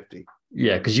 €12.50.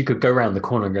 Yeah, because you could go around the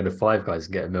corner and go to Five Guys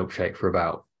and get a milkshake for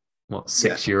about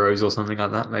 €6 or something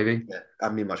like that, maybe. Yeah, I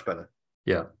mean much better.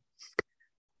 Yeah.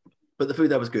 But the food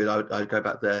there was good. I'd go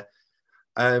back there.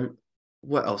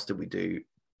 What else did we do?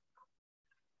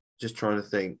 Just trying to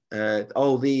think.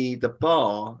 The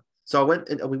bar. So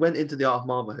we went into the Art of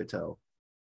Marvel Hotel.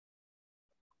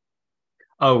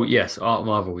 Oh yes, Art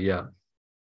Marvel. Yeah.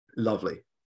 Lovely.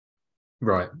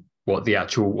 Right. What the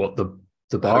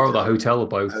bar or the hotel or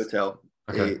both? Hotel.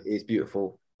 Okay. It is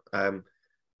beautiful.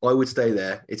 I would stay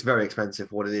there. It's very expensive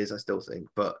for what it is, I still think,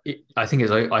 but I think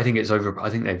it's over. I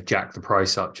think they've jacked the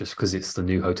price up just because it's the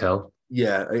new hotel.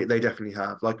 Yeah, they definitely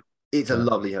have. Like, it's a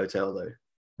lovely hotel though.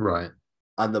 Right.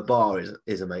 And the bar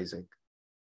is amazing.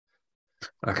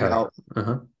 Okay. Now,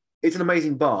 it's an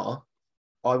amazing bar.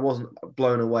 I wasn't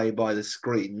blown away by the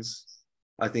screens.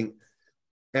 I think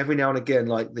every now and again,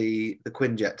 like the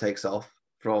Quinjet takes off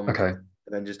from Okay.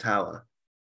 Avengers Tower,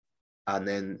 and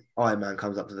then Iron Man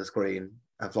comes up to the screen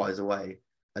and flies away,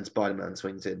 and Spider-Man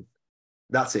swings in.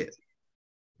 That's it.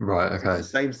 Right. It's Okay. the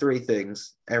same three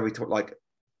things every like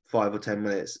 5 or 10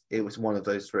 minutes. It was one of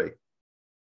those three,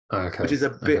 Okay. which is a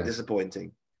bit Okay.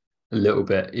 disappointing. A little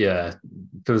bit, yeah.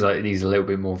 Feels like it needs a little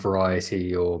bit more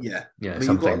variety, or Yeah, yeah, I mean,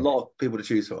 you've got a something. lot of people to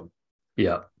choose from,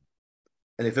 Yeah.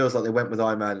 and it feels like they went with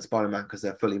Iron Man and Spider-Man because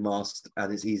they're fully masked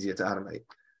and it's easier to animate.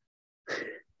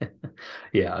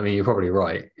 Yeah, I mean, you're probably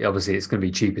right. Obviously, it's going to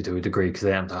be cheaper to a degree because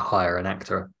they have to hire an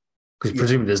actor. Because Yeah.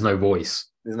 presumably there's no voice.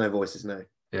 There's no voices, no.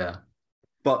 Yeah.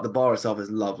 But the bar itself is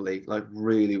lovely, like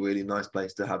really, really nice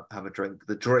place to have a drink.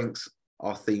 The drinks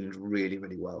are themed really,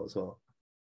 really well as well.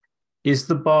 Is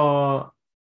the bar?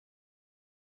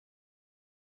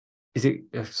 Is it?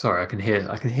 Sorry, I can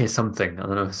hear something. I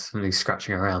don't know, something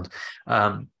scratching around.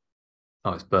 Oh,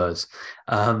 it's birds.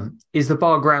 Is the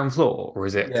bar ground floor or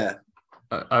is it? Yeah,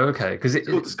 Oh, okay. Because it's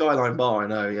called the Skyline Bar. I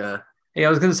know. Yeah, yeah, I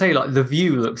was going to say like the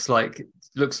view looks like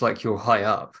you're high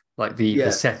up, like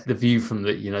Yeah. the view from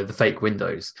the fake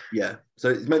windows. yeah. So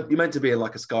you're meant to be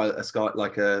like a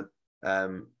skyscraper.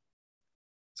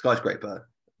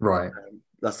 Right.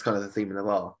 That's kind of the theme of the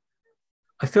bar.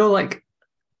 I feel like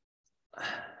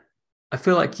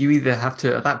you either have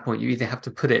to at that point you either have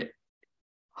to put it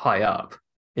high up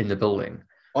in the building.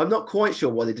 I'm not quite sure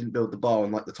why they didn't build the bar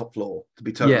on like the top floor. To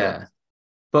be totally Yeah. honest.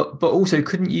 But also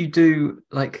couldn't you do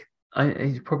like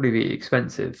it'd probably be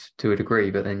expensive to a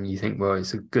degree, but then you think, well,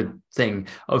 it's a good thing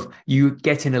of you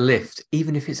getting a lift,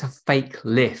 even if it's a fake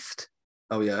lift.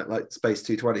 Oh yeah, like Space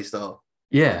 220 style.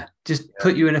 Yeah, just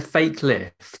put you in a fake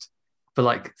lift for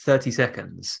like 30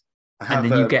 seconds, and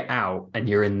then you get out and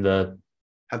you're in the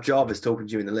have Jarvis talking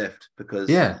to you in the lift because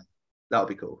yeah, that would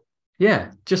be cool.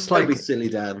 yeah, just That'd like be silly,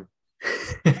 Dan.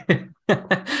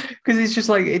 because it's just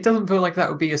like it doesn't feel like that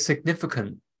would be a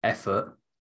significant effort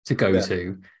to go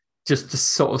to, just to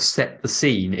sort of set the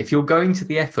scene. If you're going to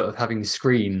the effort of having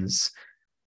screens,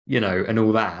 and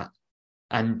all that,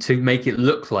 and to make it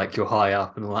look like you're high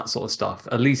up and all that sort of stuff,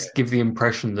 at least give the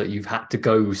impression that you've had to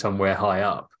go somewhere high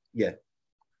up. Yeah.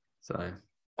 So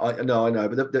I know,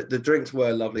 but the drinks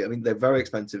were lovely. I mean, they're very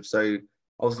expensive. So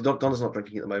obviously, Donna's not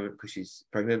drinking at the moment because she's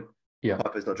pregnant. Yeah.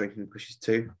 Piper's not drinking because she's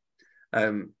 2.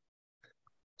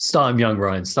 Start them young,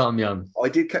 Ryan. Start them young. I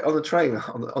did on the train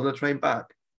on the train back.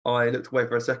 I looked away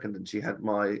for a second, and she had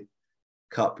my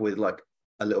cup with like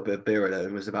a little bit of beer in it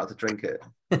and was about to drink it.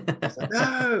 I was like,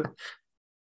 no,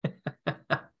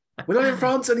 we're not in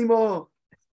France anymore.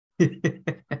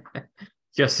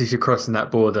 Just as you're crossing that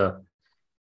border,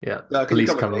 yeah, No,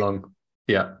 police come along.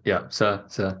 Yeah, sir.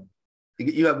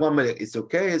 You have 1 minute. It's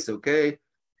okay. It's okay.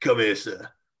 Come here, sir.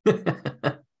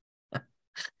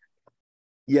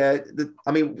 Yeah,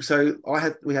 I mean, so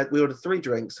we ordered 3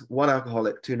 drinks, 1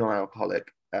 alcoholic, 2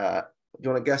 non-alcoholic. Do you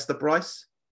want to guess the price?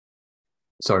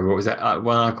 Sorry, what was that?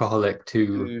 1 alcoholic, 2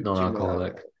 Two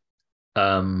non-alcoholic.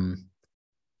 I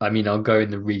mean, I'll go in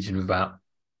the region of about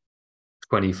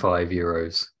 25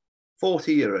 euros.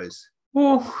 40 euros.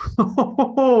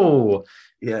 Oh,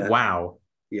 Yeah. wow.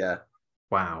 Yeah.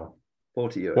 Wow.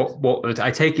 40 euros. What?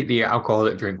 I take it the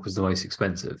alcoholic drink was the most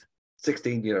expensive.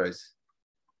 16 euros.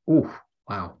 Oh,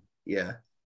 wow. Yeah.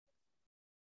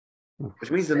 Which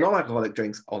means the non-alcoholic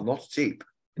drinks are not cheap.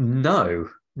 No,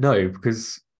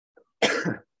 because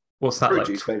what's that Fruit like?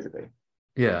 juice, basically.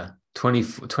 Yeah,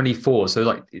 24.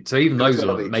 So even those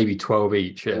are maybe 12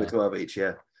 each. Yeah, 12 each.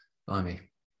 Yeah. I mean,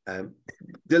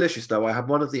 delicious though. I had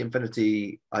one of the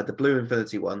Infinity. I had the blue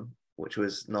Infinity one, which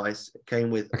was nice. It came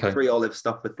with 3 olives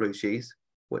stuffed with blue cheese,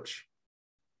 which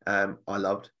I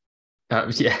loved.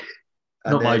 Yeah,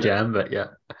 not my jam, but yeah.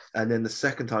 And then the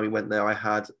second time we went there, I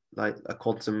had like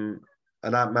an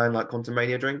Ant-Man like Quantum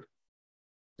Mania drink.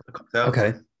 A cocktail.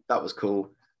 Okay, that was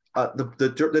cool.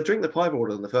 The drink that Piper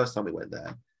ordered on the first time we went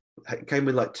there, it came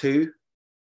with like 2.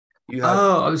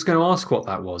 I was going to ask what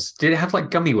that was. Did it have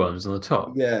like gummy worms on the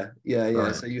top? Yeah.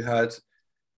 Right. So you had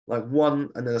like 1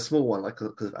 and then a small one, like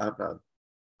because of Ant-Man.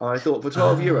 And I thought for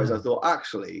 12 euros, I thought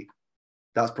actually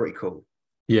that's pretty cool.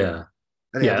 Yeah.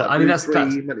 And yeah, I mean that's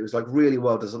and it was like really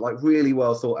well done, like really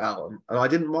well thought out, and I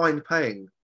didn't mind paying.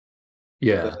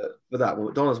 Yeah. For that. Well,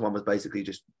 McDonald's one was basically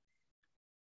just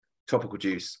tropical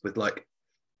juice with like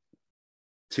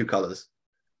 2 colors.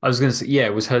 I was going to say, yeah,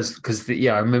 it was hers because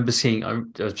I remember seeing. I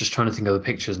was just trying to think of the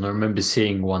pictures, and I remember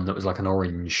seeing one that was like an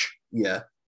orange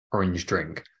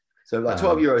drink. So like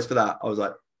 12 euros for that, I was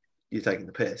like, you're taking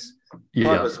the piss. Yeah.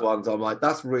 Piper's ones, I'm like,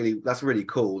 that's really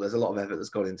cool. There's a lot of effort that's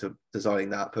gone into designing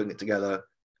that, putting it together.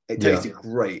 It tasted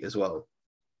great as well.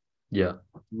 Yeah,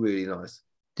 really nice.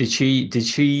 Did she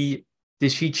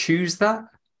choose that?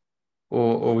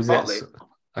 or was Partly. it?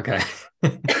 Okay.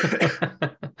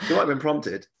 She might have been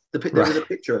prompted. There was a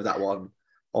picture of that one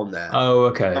on there. Oh,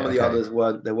 okay. Some of the okay. others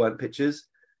weren't. There weren't pictures.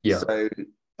 Yeah. So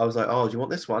I was like, "Oh, do you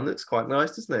want this one? It's quite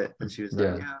nice, isn't it?" And she was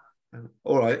like, Yeah. "Yeah,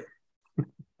 all right."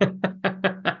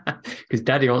 Because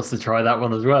Daddy wants to try that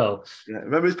one as well. Yeah,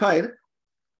 remember his pain?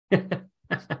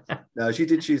 No, she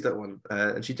did choose that one,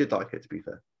 and she did like it. To be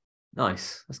fair,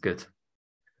 Nice. That's good.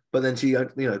 but then she,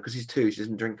 because she's 2, she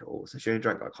doesn't drink it all, so she only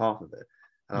drank like half of it.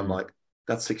 And I'm like,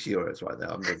 "That's €6 right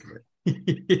there. I'm drinking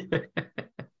it."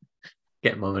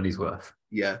 Get my money's worth.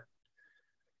 Yeah.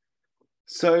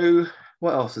 So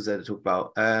what else is there to talk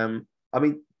about? I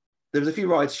mean, there was a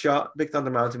few rides shut. Big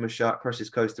Thunder Mountain was shut. Crush's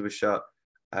Coaster was shut.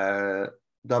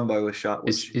 Dumbo was shut.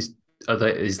 Which, Is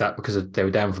that because they were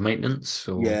down for maintenance?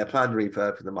 Or? yeah, planned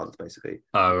refurb for the month basically.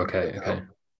 Oh, okay. Okay.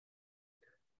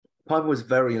 Piper was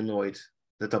very annoyed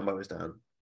that Dumbo was down.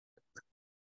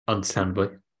 Understandably.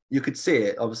 You could see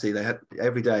it. Obviously, they had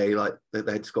every day, like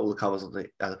they just got all the covers on the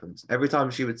elephants. Every time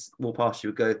she would walk past, she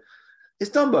would go, "Is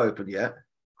Dumbo open yet?"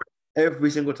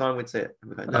 Every single time we'd see it. And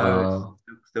we'd go, "No,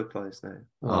 it's still closed now."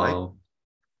 Why? Oh.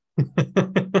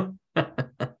 Because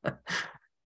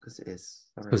it is.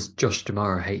 Because Josh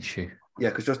D'Amaro hates you. Yeah,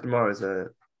 because Josh D'Amaro is a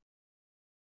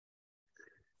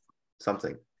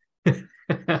something.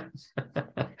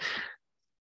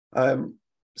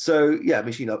 So yeah, I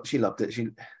mean, she loved it.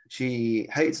 She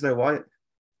hates Snow White.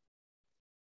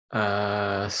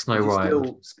 Snow White.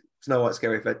 Still Snow White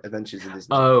Scary Adventures in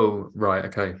Disney. Oh, right,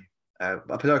 okay.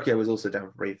 But Pinocchio was also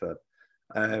down for refurb.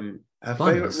 Her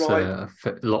Mine favorite ride.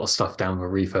 a lot of stuff down for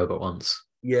refurb at once.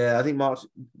 Yeah, I think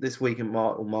this week in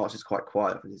March is quite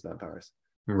quiet for Disneyland Paris.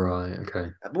 Right, okay.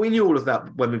 But we knew all of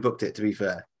that when we booked it. To be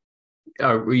fair.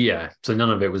 Oh, yeah. So none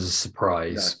of it was a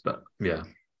surprise, but yeah.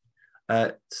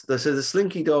 So the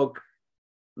Slinky Dog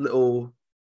little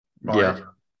ride. Yeah.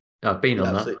 I've been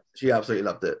on that. She absolutely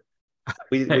loved it.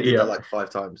 We did that like 5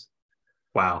 times.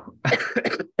 Wow.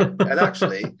 And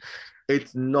actually,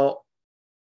 it's not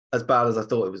as bad as I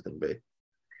thought it was going to be.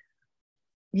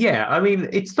 Yeah, I mean,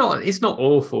 it's not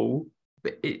awful,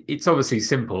 but it's obviously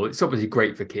simple. It's obviously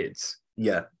great for kids.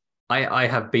 Yeah. I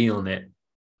have been on it.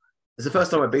 It's the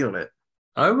first time I've been on it.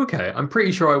 Oh, okay. I'm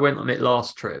pretty sure I went on it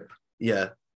last trip. Yeah.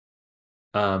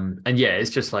 And yeah, it's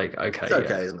just like, okay. It's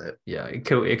okay, isn't it? Yeah, it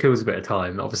kills a bit of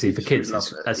time. Obviously, for kids,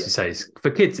 as you say,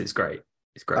 for kids, it's great.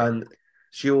 It's great. And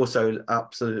she also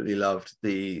absolutely loved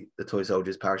the Toy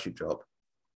Soldiers parachute drop.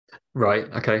 Right.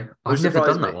 Okay. I've never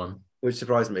done that one. Which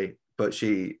surprised me, but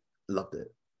she loved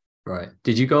it. Right.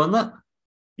 Did you go on that?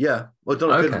 Yeah. Well,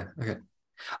 Donna couldn't. Okay.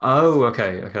 Oh,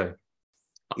 okay. Okay.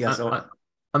 Yeah. So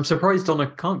I'm surprised Donna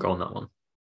can't go on that one.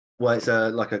 Well, it's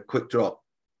like a quick drop.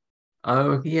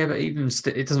 Oh, yeah, but even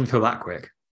it doesn't feel that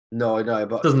quick. No, I know,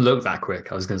 but it doesn't look that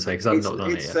quick. I was going to say because I've not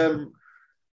done it yet.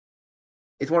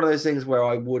 It's one of those things where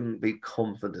I wouldn't be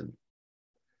confident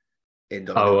in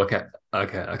Donna. Oh, okay.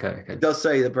 It does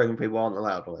say that pregnant people aren't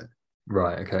allowed on it.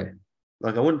 Right. Okay.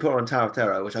 Like I wouldn't put her on Tower of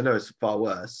Terror, which I know is far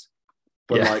worse,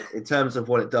 but like in terms of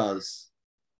what it does,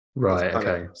 right? It's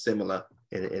okay. Similar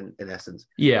in essence.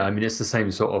 Yeah, I mean it's the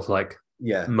same sort of like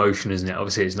motion, isn't it?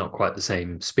 Obviously, it's not quite the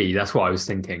same speed. That's what I was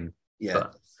thinking. Yeah,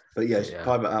 but yeah, she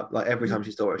climbed it up. Like every time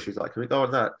she saw it, she's like, "Can we go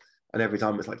on that?" And every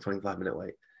time it's like 25-minute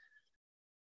wait.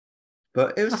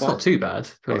 But it was That's not too bad.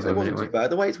 It wasn't too bad.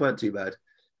 The waits weren't too bad.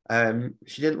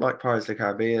 She didn't like Pirates of the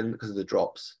Caribbean because of the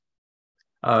drops.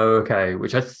 Oh, okay.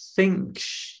 Which I think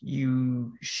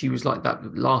she was like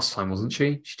that last time, wasn't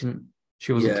she?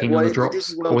 She wasn't keen on the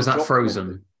drops. Or was that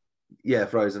Frozen? Yeah,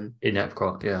 Frozen. In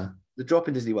Epcot, yeah. The drop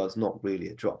in Disney World's not really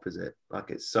a drop, is it? Like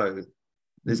it's so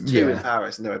there's 2 in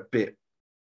Paris and they're a bit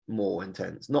more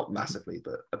intense. Not massively,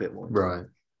 but a bit more intense. Right.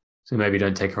 So maybe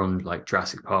don't take her on like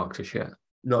Jurassic Park just yet.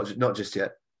 Not just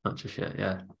yet. Not just yet,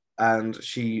 yeah. And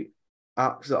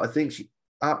I think she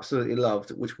absolutely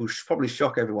loved, which will probably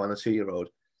shock everyone, a 2-year-old,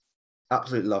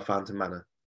 absolutely loved Phantom Manor.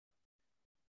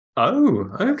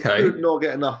 Oh, okay. Could not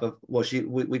get enough of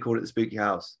we called it the spooky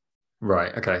house.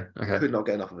 Right, okay. Could not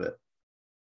get enough of it.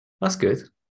 That's good.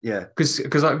 Yeah.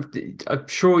 Because I'm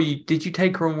sure did you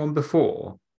take her on one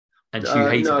before? And she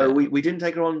hated it? No, we didn't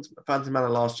take her on Phantom Manor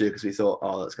last year because we thought,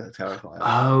 that's going to terrify her.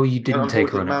 Oh, you didn't take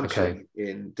her on it, okay.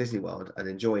 In Disney World and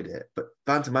enjoyed it. But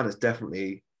Phantom Manor is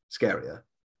definitely scarier.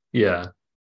 Yeah.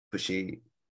 But she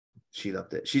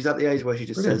loved it. She's at the age where she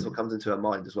just says what comes into her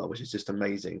mind as well, which is just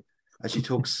amazing. And she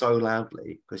talks so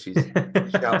loudly because she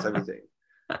shouts everything.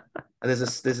 And there's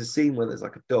a scene where there's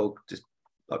like a dog just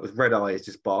like with red eyes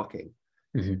just barking.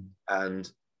 Mm-hmm.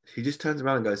 And she just turns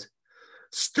around and goes,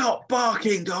 "Stop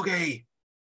barking, doggy!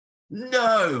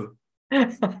 No!"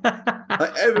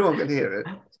 Like everyone can hear it.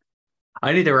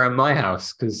 I need it around my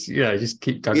house because just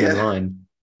keep juggling Yeah. line.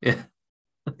 Yeah,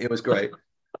 It was great.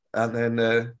 And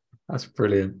then that's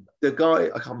brilliant. the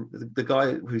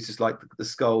guy who's just like the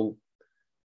skull.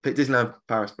 Disneyland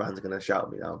Paris fans are going to shout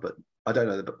at me now, but I don't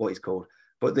know what he's called.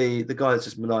 But the guy that's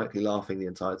just maniacally laughing the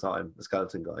entire time, the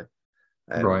skeleton guy.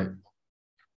 Right.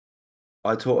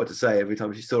 I taught her to say every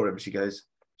time she saw him, she goes,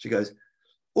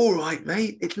 "All right,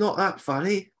 mate, it's not that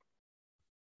funny."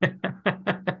 I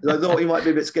thought he might be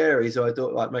a bit scary, so I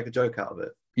thought like make a joke out of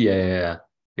it. Yeah.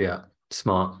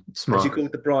 Smart. And she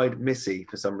called the bride Missy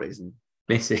for some reason.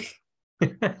 Missy.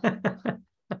 And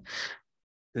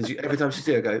every time she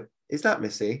see her, go, "Is that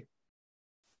Missy?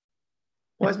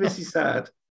 Why is Missy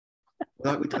sad?"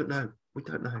 Like, we don't know.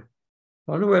 I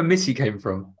wonder where Missy came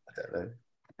from.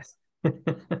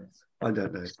 I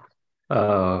don't know.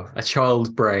 Oh, a child's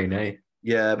brain, eh?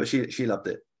 Yeah, but she loved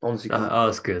it. Honestly,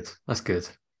 that's good.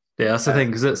 Yeah, that's the thing,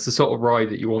 because that's the sort of ride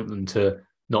that you want them to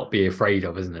not be afraid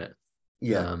of, isn't it?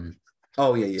 Yeah.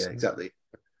 Yeah, exactly.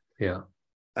 Yeah.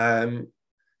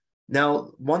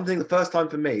 Now, one thing, the first time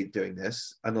for me doing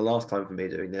this, and the last time for me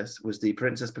doing this, was the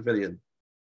Princess Pavilion.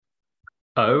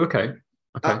 Oh, okay.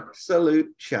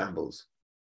 Absolute shambles.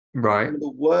 Right. One of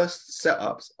the worst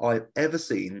setups I've ever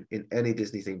seen in any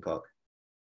Disney theme park.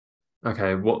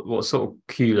 Okay. What sort of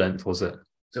queue length was it?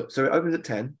 So it opens at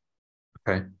 10.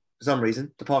 Okay. For some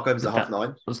reason, the park opens at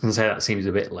 9:30. I was going to say that seems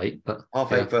a bit late, but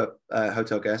 8:30 for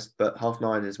hotel guests, but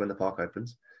 9:30 is when the park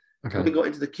opens. Okay. We got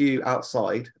into the queue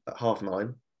outside at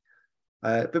 9:30.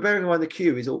 But bearing in mind the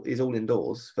queue is all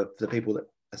indoors for the people that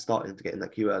are starting to get in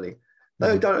that queue early.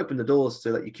 No, don't open the doors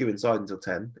to let you queue inside until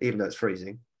 10, even though it's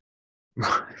freezing.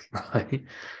 Right.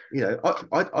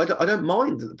 I don't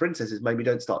mind that the princesses maybe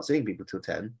don't start seeing people till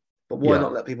 10, but why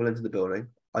not let people into the building?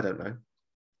 I don't know.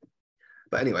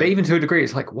 But anyway, but even to a degree,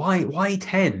 it's like why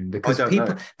 10? Because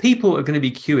people are going to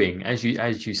be queuing as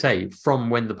you say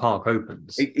from when the park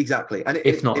opens. Exactly, and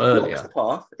if not earlier,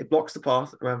 it blocks the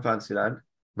path around Fantasyland.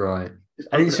 Right,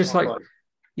 and it's just like,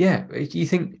 you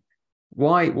think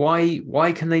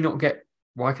why can they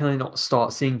not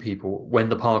start seeing people when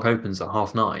the park opens at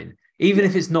 9:30? Even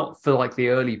if it's not for like the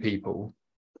early people,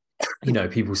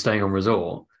 people staying on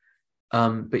resort.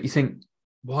 But you think,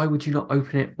 why would you not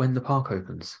open it when the park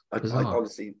opens? I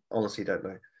honestly don't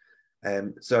know.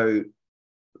 So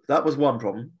that was one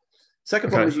problem.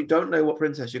 Second problem is you don't know what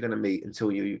princess you're going to meet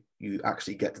until you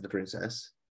actually get to the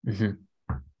princess,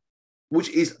 which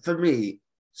is for me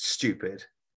stupid.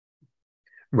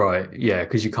 Right? Yeah,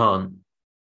 because you can't.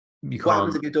 What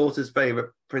happens if your daughter's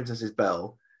favorite princess is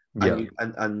Belle,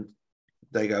 and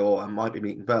they go, "Oh, I might be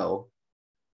meeting Belle,"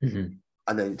 and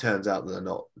then it turns out that they're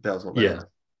not. Belle's not there. Yeah.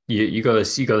 You got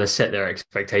to set their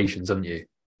expectations, haven't you?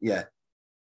 Yeah,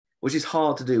 which is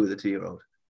hard to do with a 2-year-old.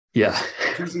 Yeah,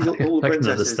 You see all the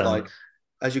princesses, like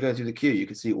as you're going through the queue, you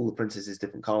can see all the princesses'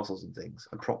 different castles and things,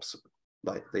 and props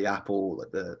like the apple,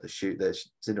 like the shoe, the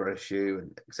Cinderella shoe,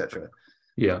 and etc.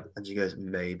 Yeah, and she goes,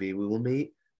 "Maybe we will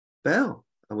meet Belle,"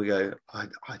 and we go, "I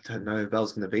don't know if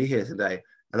Belle's going to be here today,"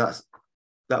 and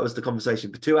that was the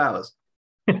conversation for 2 hours.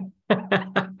 It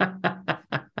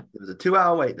was a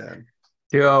 2-hour wait there.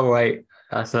 2-hour wait.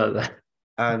 That's not that.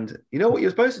 And you know what you're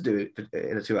supposed to do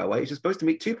in a 2-hour wait? You're supposed to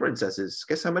meet 2 princesses.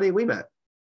 Guess how many we met?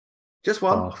 Just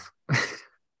one.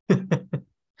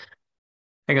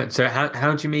 Hang on. So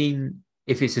how do you mean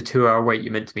if it's a 2-hour wait,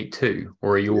 you're meant to meet 2,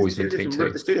 or are you always meant to meet 2?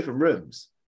 There's 2 different rooms.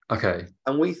 Okay.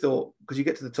 And we thought, because you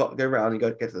get to the top, go around and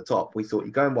get to the top, we thought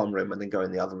you go in one room and then go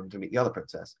in the other room to meet the other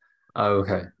princess. Oh,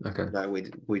 okay. No,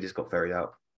 we just got ferried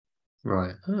out.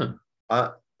 Right. Huh.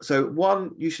 So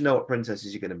 1, you should know what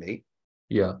princesses you're going to meet.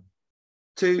 Yeah.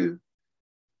 2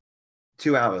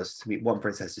 hours to meet 1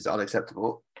 princess is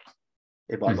unacceptable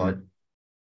in my mind.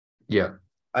 Yeah.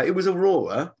 It was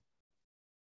Aurora.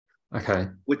 Okay.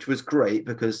 Which was great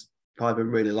because Piper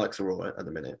really likes Aurora at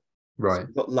the minute. Right.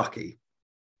 So got lucky.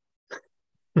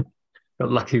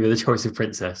 Got lucky with the choice of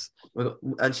princess.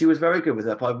 And she was very good with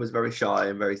her. Piper was very shy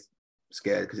and very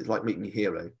scared because it's like meeting your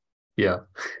hero. Yeah.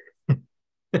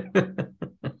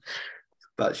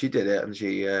 But she did it, and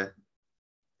she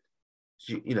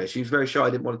was very shy.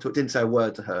 I didn't want to talk, didn't say a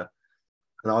word to her.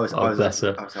 And I was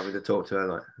having to talk to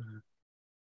her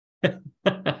like.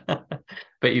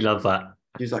 Bet you love that.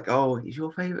 She was like, "Oh, is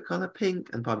your favorite color pink?"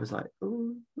 And Piper's like,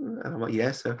 "Oh," and I'm like,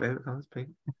 "Yes, her favorite color is pink."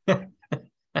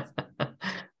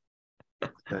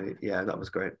 So yeah, that was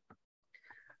great.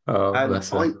 Oh, and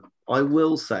I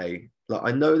will say, like,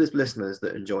 I know there's listeners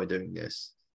that enjoy doing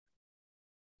this,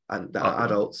 and that are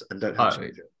adults and don't have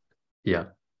children. Yeah.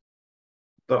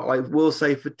 But I will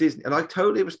say for Disney, and I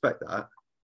totally respect that,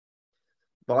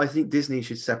 but I think Disney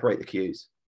should separate the queues.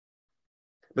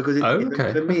 because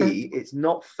Okay. for me, Okay. it's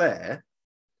not fair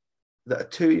that a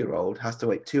 2-year-old has to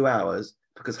wait 2 hours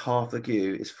because half the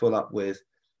queue is full up with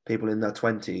people in their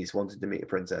 20s wanting to meet a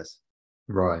princess.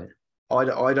 Right. I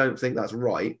don't think that's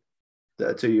right that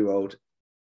a 2-year-old,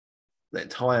 the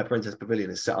entire Princess Pavilion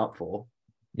is set up for.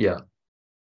 Yeah.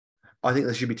 I think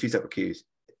there should be 2 separate queues,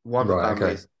 one for Right. Okay.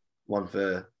 families, one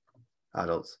for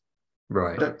adults.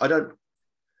 Right. I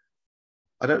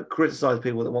don't criticize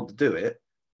people that want to do it.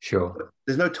 Sure. But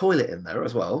there's no toilet in there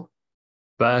as well.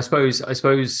 But I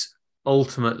suppose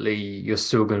ultimately you're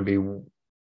still going to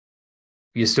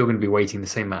be waiting the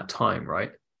same amount of time,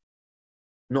 right?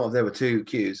 Not if there were 2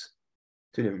 queues,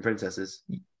 2 different princesses.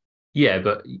 Yeah,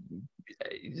 but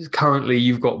currently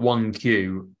you've got one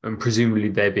queue, and presumably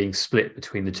they're being split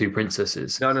between the 2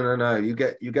 princesses. No. You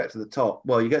get to the top.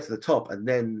 Well, you get to the top, and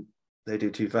then they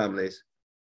do 2 families.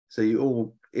 So you're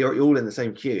all in the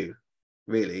same queue,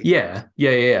 really. Yeah.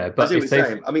 But But if they,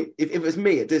 saying, I mean, if it was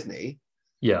me at Disney,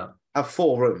 yeah. have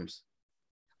 4 rooms.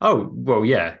 Oh well,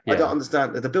 yeah. I don't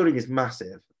understand that the building is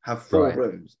massive. Have 4 Right.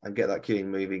 rooms and get that queuing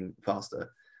moving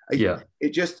faster. Yeah.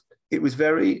 It was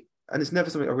very, and it's never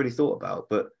something I really thought about,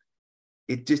 but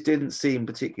it just didn't seem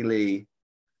particularly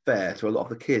fair to a lot of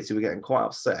the kids who were getting quite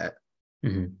upset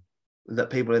Mhm. that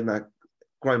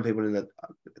grown people in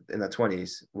their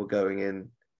 20s were going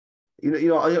in. You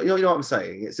know what I'm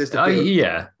saying? It's just a bit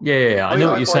Yeah. I mean, know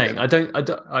what I you're find saying.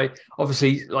 I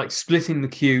obviously like splitting the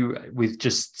queue with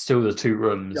just still the 2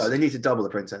 rooms. no, they need to double the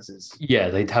princesses. Yeah,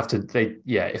 they'd have to.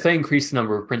 If they increase the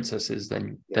number of princesses,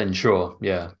 then sure,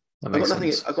 yeah, that makes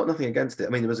sense. I've got nothing against it. I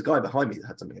mean, there was a guy behind me that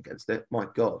had something against it. My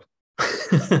God.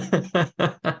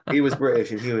 He was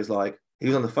British and he was on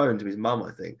the phone to his mum,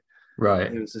 I think.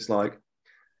 Right. He was just like,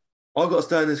 I've got to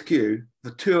stand in this queue for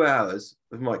 2 hours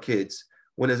with my kids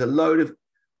when there's a load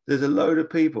of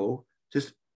people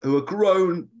just who are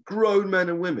grown men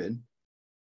and women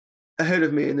ahead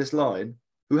of me in this line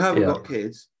who haven't got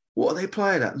kids. What are they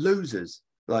playing at? Losers.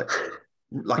 I'm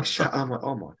like,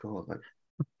 oh my God.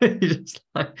 Just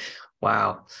like,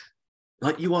 wow.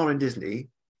 Like you are in Disney.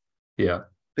 Yeah.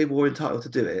 People were entitled to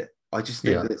do it. I just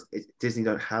think that Disney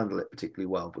don't handle it particularly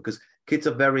well because kids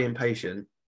are very impatient,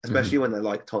 especially when they're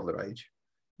like toddler age.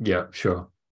 Yeah, sure.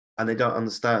 And they don't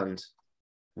understand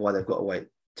why they've got to wait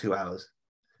 2 hours.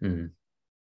 Mm.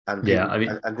 And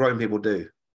and grown people do.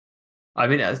 I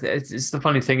mean, it's the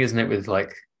funny thing, isn't it, with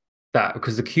like that,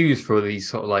 because the queues for these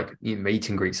sort of like meet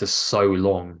and greets are so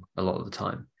long a lot of the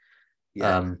time.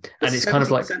 Yeah. And it's kind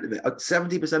of like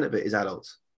 70% of it is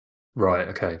adults. Right.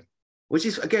 Okay. Which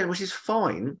is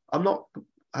fine. I'm not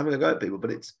having a go at people,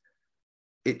 but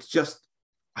it's just,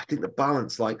 I think the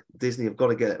balance, like Disney have got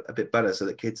to get a bit better so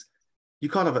that kids, you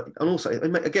can't have and also,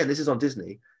 again, this is on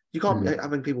Disney, you can't be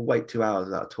having people wait 2 hours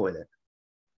without a toilet.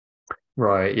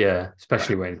 Right, yeah,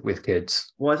 especially with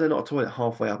kids. Why is there not a toilet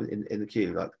halfway up in the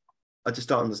queue? Like, I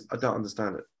don't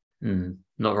understand it.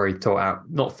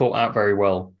 Not thought out very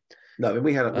well. No, I mean,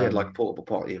 we had like a portable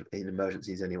potty in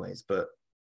emergencies anyways, but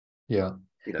yeah,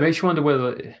 it makes you wonder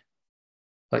whether,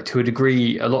 like, to a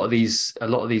degree, a lot of these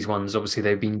ones, obviously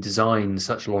they've been designed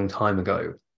such a long time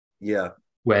ago. Yeah,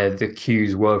 where the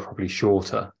queues were probably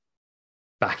shorter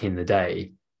back in the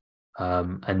day,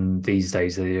 and these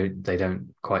days they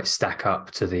don't quite stack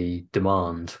up to the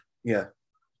demand. Yeah.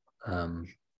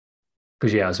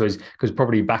 Because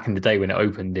probably back in the day when it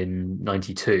opened in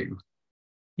 '92,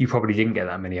 you probably didn't get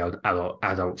that many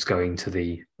adults going to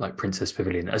the like Princess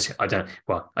Pavilion. I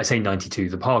say '92.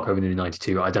 The park opened in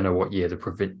 '92. I don't know what year the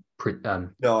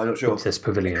no, I'm not sure. Princess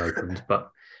Pavilion opened, but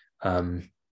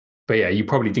yeah, you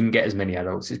probably didn't get as many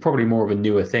adults. It's probably more of a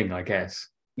newer thing, I guess.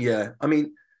 Yeah, I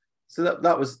mean, so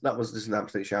that was just an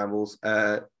absolute shambles.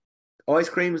 Ice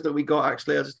creams that we got,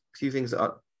 actually, just a few things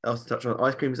that else to touch on.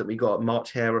 Ice creams that we got at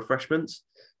March Hare Refreshments,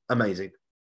 amazing.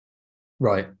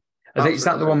 Right. I think is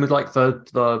that the one with like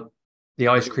the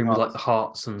ice cream with like the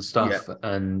hearts and stuff,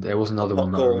 and there was another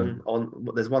popcorn one.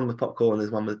 There's one with popcorn.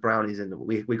 There's one with brownies in.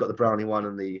 We got the brownie one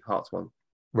and the hearts one.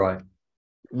 Right.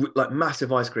 Like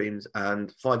massive ice creams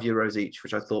and €5 each,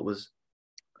 which I thought was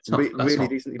really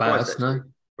decently priced. No,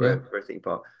 for a theme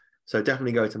park. So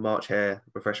definitely go to March Hare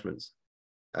Refreshments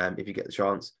if you get the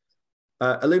chance.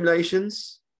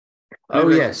 Illuminations.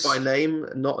 Yes, by name,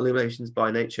 not Illuminations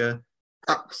by nature.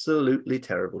 Absolutely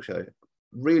terrible show.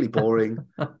 Really boring.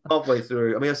 Halfway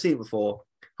through, I mean, I've seen it before.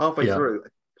 Halfway through,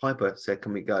 Piper said,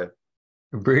 "Can we go?"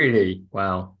 Really?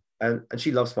 Wow. And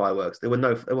she loves fireworks. There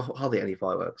were hardly any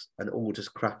fireworks, and all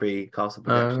just crappy castle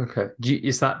projections. Okay.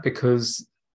 Is that because?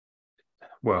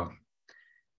 Well,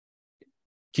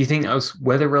 do you think that was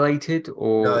weather related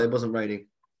or? No, it wasn't raining.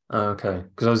 Okay,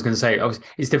 because I was going to say,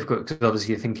 it's difficult because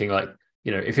obviously you're thinking like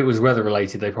you know, if it was weather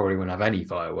related, they probably wouldn't have any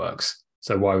fireworks.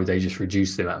 So why would they just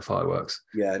reduce the amount of fireworks?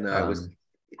 Yeah, no,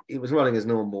 it was running as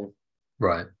normal,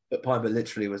 Right. but Piper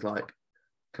literally was like,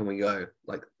 "Can we go?"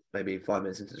 Like maybe 5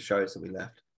 minutes into the show, so we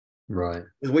left. Right.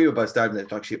 Because we were both standing there,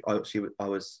 like I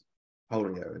was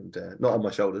holding her and not on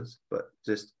my shoulders, but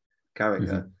just carrying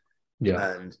her.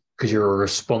 Yeah. And Because you're a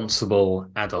responsible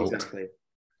adult. exactly.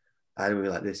 And we were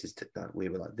like, "This is we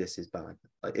were like, this is bad."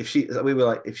 Like we were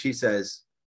like, if she says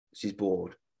she's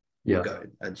bored, we're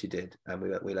going, and she did, and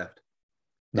we left.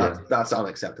 That's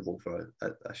unacceptable for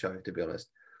a show, to be honest.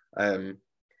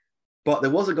 But there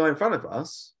was a guy in front of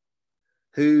us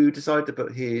who decided to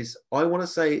put his, I want to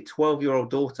say, 12-year-old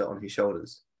daughter on his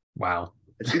shoulders. Wow.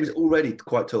 And she was already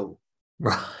quite tall.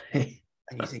 Right.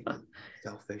 And you think,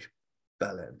 selfish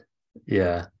bellend.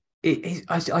 Yeah.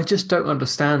 I just don't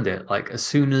understand it. Like as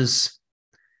soon as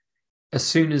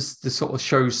the sort of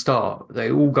shows start,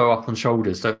 they all go up on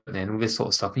shoulders, don't they? And all this sort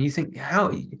of stuff. And you think, how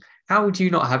would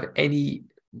you not have any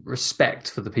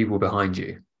respect for the people behind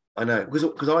you? I know,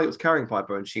 because I was carrying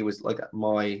Piper and she was like at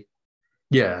my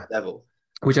level.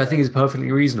 Which I think is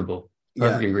perfectly reasonable.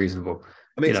 Perfectly reasonable.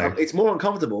 I mean, it's more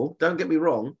uncomfortable. Don't get me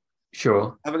wrong.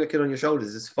 Sure. Having a kid on your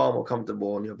shoulders is far more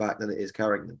comfortable on your back than it is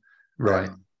carrying them. Right.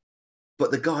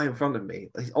 But the guy in front of me,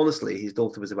 honestly, his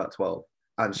daughter was about 12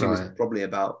 and she was probably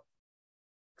about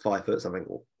 5 foot something,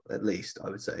 at least, I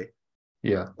would say.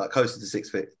 Yeah. Like closer to 6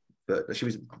 feet. But she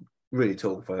was really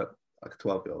tall for like a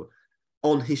 12-year-old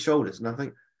on his shoulders. And I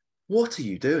think, what are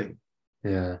you doing?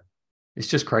 Yeah. It's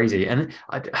just crazy. And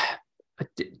I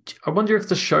wonder if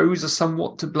the shows are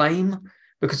somewhat to blame,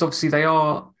 because obviously they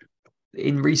are,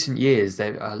 in recent years,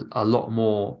 they're a lot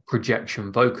more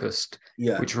projection focused,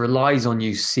 which relies on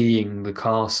you seeing the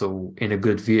castle in a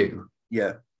good view.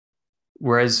 Yeah.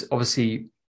 Whereas obviously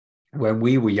when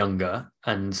we were younger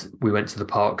and we went to the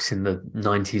parks in the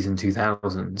 90s and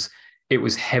 2000s, it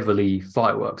was heavily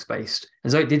fireworks based.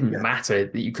 And so it didn't matter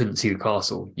that you couldn't see the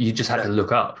castle. You just had to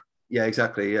look up. Yeah,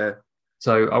 exactly. Yeah.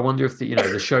 So I wonder if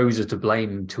the shows are to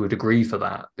blame to a degree for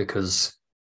that, because,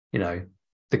 the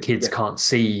kids can't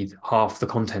see half the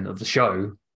content of the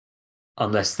show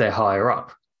unless they're higher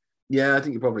up. Yeah, I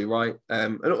think you're probably right.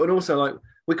 And also, like,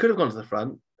 we could have gone to the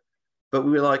front, but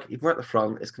we were like, if we're at the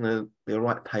front, it's going to be a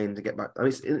right pain to get back. I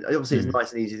mean, obviously, it's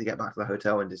nice and easy to get back to the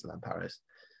hotel in Disneyland Paris.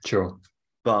 Sure.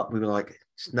 But we were like,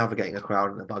 just navigating a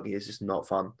crowd in a buggy is just not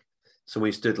fun. So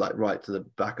we stood like right to the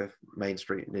back of Main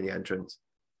Street near the entrance.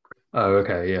 Oh,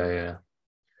 okay. Yeah.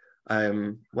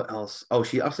 What else? Oh,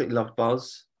 she absolutely loved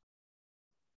Buzz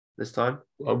this time.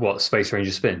 What, Space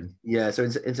Ranger Spin? Yeah, so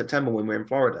in September when we were in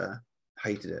Florida,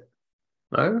 hated it.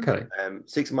 Oh, okay.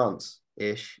 6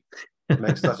 months-ish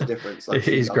makes such a difference. Like,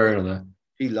 It is growing on there.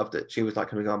 She loved it. She was like,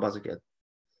 can we go on Buzz again?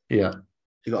 Yeah.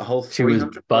 She got a whole 300 She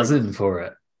was buzzing points for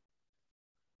it.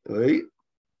 Wait.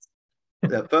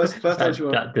 Yeah, first time she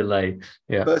won. That delay.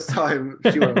 Yeah. First time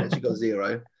she won it, she got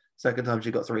 0. Second time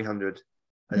she got 300.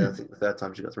 And I think the third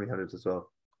time she got 300 as well.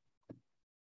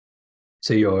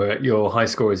 So your high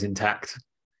score is intact.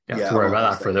 You have to worry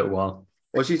about that for a little while.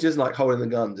 Well, she's just like holding the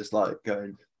gun, just like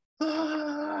going,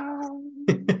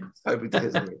 hoping to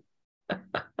hit something.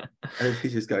 And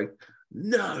she's just going,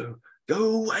 no,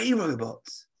 go away,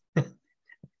 robots.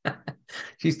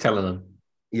 She's telling them.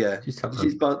 Yeah, she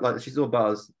saw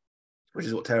Buzz, which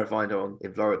is what terrified her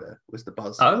in Florida, was the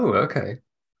Buzz. Oh, okay.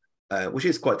 Which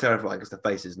is quite terrifying because the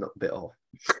face is not a bit off.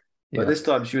 But this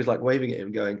time she was like waving at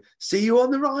him, going, "See you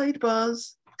on the ride,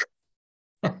 Buzz,"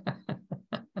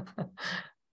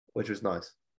 which was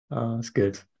nice. Oh, that's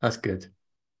good. That's good.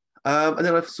 And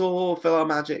then I saw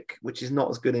PhilharMagic, which is not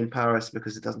as good in Paris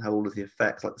because it doesn't have all of the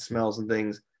effects like the smells and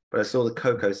things. But I saw the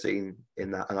Coco scene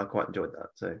in that, and I quite enjoyed that.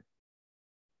 So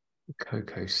the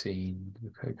Coco scene,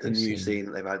 the new scene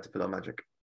that they've added to PhilharMagic.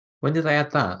 When did they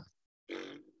add that?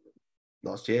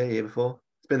 Last year before.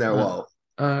 It's been there a while.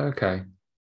 Okay.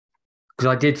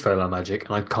 Because I did PhilharMagic,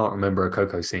 and I can't remember a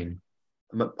Coco scene.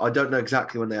 I don't know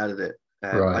exactly when they added it.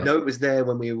 Right. I know it was there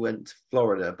when we went to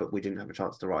Florida, but we didn't have a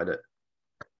chance to ride it.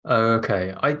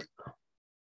 Okay.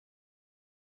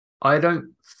 I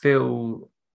don't feel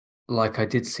like I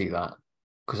did see that,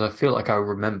 because I feel like I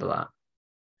remember that,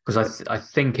 because I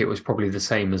think it was probably the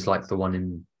same as like the one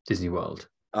in Disney World.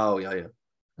 Oh yeah.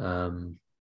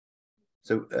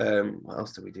 So what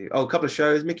else did we do? Oh, a couple of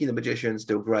shows. Mickey and the Magician,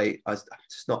 still great. I'm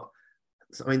just not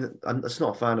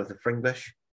a fan of the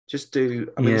Fringlish. Just do.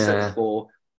 I mean, I said before,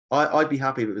 I'd be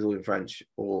happy if it was all in French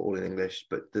or all in English,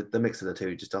 but the mix of the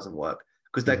two just doesn't work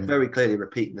because they're very clearly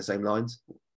repeating the same lines,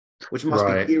 which must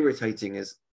be irritating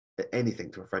as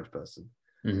anything to a French person.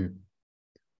 Mm-hmm.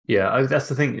 Yeah, that's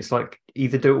the thing. It's like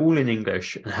either do it all in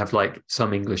English and have like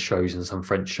some English shows and some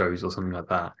French shows or something like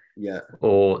that, Yeah.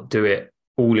 or do it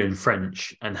all in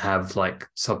French and have like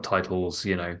subtitles,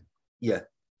 Yeah.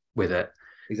 with it.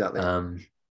 Exactly.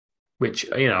 Which,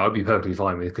 I'd be perfectly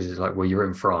fine with, because it's like, well, you're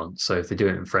in France, so if they do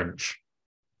it in French,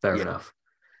 fair enough.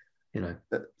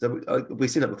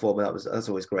 We've seen it before, but that's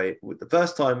always great. The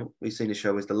first time we've seen a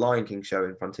show was the Lion King show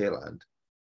in Frontierland.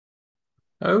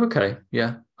 Oh, okay.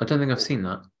 Yeah. I don't think I've seen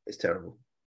that. It's terrible.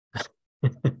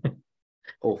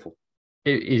 Awful.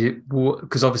 Is it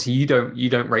because obviously you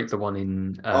don't rate the one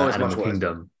in it's Animal much worse.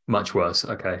 Kingdom much worse.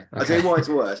 Okay. I'll tell you why it's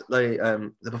worse.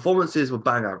 The performances were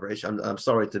bang average. I'm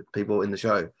sorry to people in the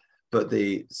show, but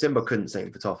the Simba couldn't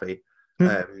sing for Toffee.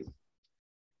 And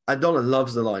Donna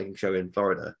loves the Lion King show in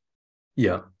Florida.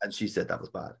 Yeah. And she said that was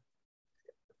bad.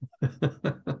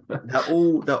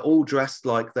 They're all dressed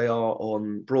like they are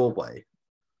on Broadway.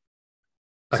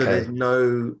 So Okay.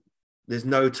 there's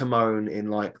no Timon in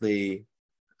like the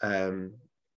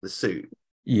suit.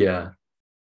 Yeah.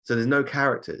 So there's no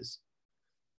characters.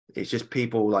 It's just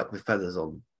people like with feathers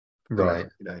on. Right.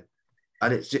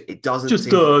 And it doesn't just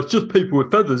people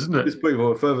with feathers, isn't it? Just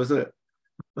people with feathers, isn't it?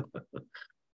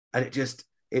 And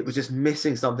it was just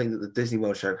missing something that the Disney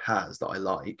World show has that I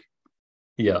like.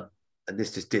 Yeah. And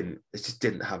this just didn't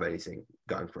have anything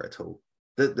going for it at all.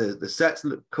 The sets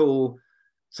look cool.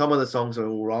 Some of the songs are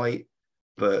all right,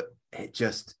 but I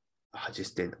just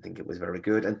didn't think it was very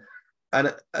good.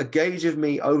 And a gauge of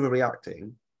me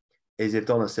overreacting is if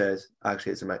Donna says,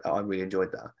 actually, it's amazing. I really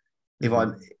enjoyed that.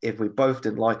 If we both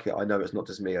didn't like it, I know it's not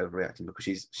just me overreacting,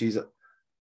 because she's I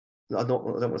don't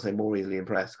want to say more easily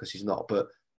impressed, because she's not, but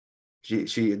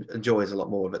she enjoys a lot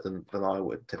more of it than I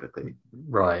would typically.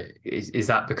 Right. Is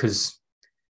that because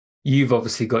you've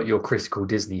obviously got your critical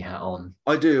Disney hat on?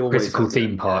 I do always critical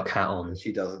theme park hat on.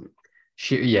 She doesn't.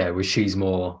 She's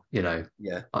more, Yeah.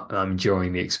 I'm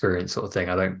enjoying the experience sort of thing.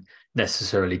 I don't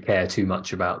necessarily care too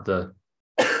much about the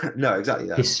no, exactly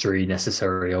that history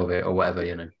necessarily of it or whatever.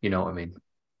 You know what I mean.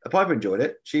 Piper enjoyed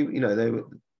it. She,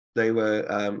 they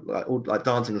were like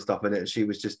dancing and stuff in it, and she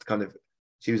was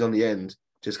on the end,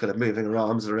 just kind of moving her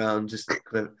arms around, just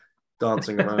kind of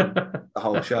dancing around the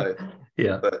whole show.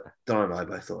 Yeah. But Donna and I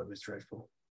both thought it was dreadful.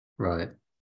 Right.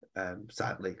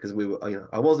 Sadly, because we were,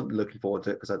 I wasn't looking forward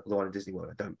to it, because the one in Disney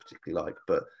World I don't particularly like,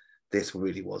 but this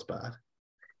really was bad.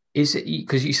 Is it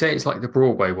because you say it's like the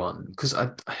Broadway one? Because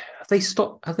have they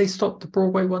stopped the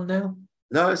Broadway one now?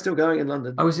 No, it's still going in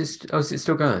London. Is it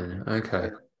still going? Okay.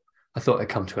 Yeah. I thought it'd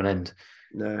come to an end.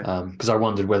 No. Because I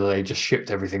wondered whether they just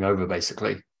shipped everything over,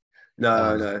 basically.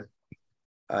 No.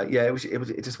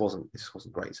 It just wasn't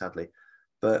great, sadly.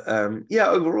 But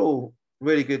overall,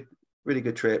 really good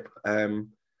trip. I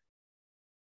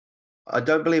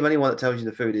don't believe anyone that tells you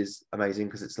the food is amazing,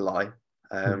 because it's a lie.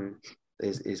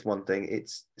 Is one thing.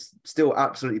 It's still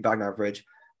absolutely bang average.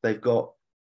 They've got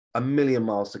a million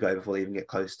miles to go before they even get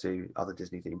close to other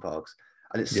Disney theme parks,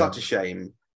 and it's such a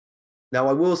shame. Now,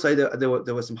 I will say that there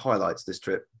were some highlights this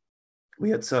trip.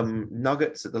 We had some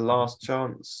nuggets at the Last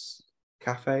Chance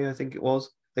Cafe, I think it was.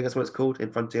 I think that's what it's called, in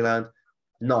Frontierland.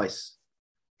 Nice,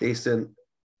 decent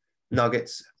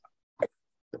nuggets.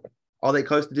 Are they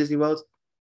close to Disney World?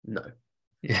 No.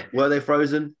 Yeah. Were they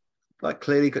frozen? Like,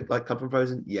 clearly, come from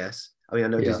Frozen? Yes. I mean, I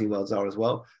know Disney Worlds are as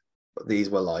well, but these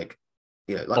were like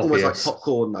almost like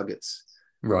popcorn nuggets.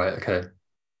 Right. Okay.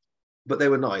 But they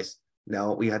were nice.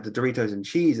 Now, we had the Doritos and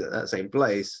cheese at that same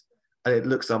place, and it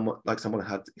looked somewhat like someone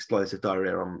had explosive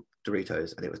diarrhea on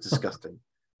Doritos, and it was disgusting.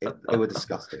 They were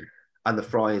disgusting. And the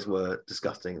fries were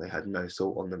disgusting. They had no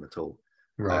salt on them at all.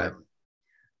 Right.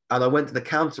 And I went to the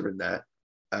counter in there,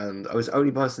 and I was the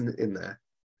only person in there.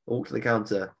 Walked to the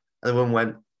counter, and the woman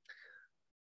went,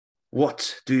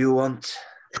 "What do you want?"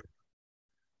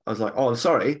 I was like, "Oh, I'm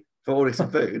sorry for ordering some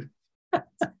food."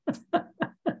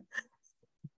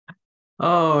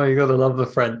 Oh, you gotta love the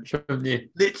French, haven't you?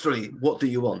 Literally, what do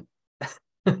you want?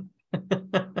 And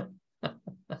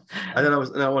then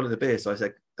I wanted a beer, so I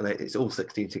said, and it's all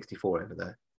 1664 over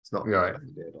there. It's not right.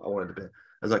 Beer, but I wanted a beer.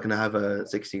 I was like, "Can I have a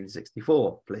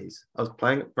 1664, please?" I was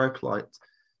playing it very polite,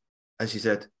 and she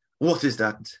said, "What is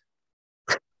that?"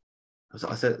 I was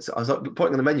like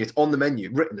pointing on the menu. It's on the menu,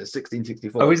 written as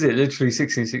 1664. Oh, is it literally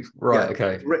 1664? Right. Yeah,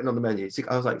 okay. It's written on the menu.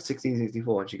 I was like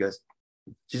 1664, and she's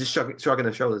just shrugging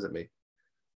her shoulders at me,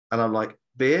 and I'm like,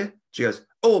 "Beer?" She goes,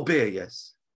 "Oh, beer,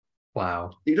 yes."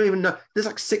 Wow. You don't even know. There's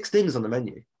like 6 things on the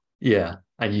menu. Yeah,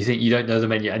 and you think you don't know the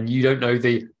menu, and you don't know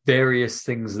the various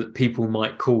things that people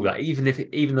might call that, even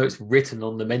though it's written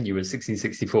on the menu as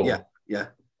 1664. Yeah.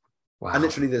 Wow. And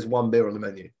literally, there's one beer on the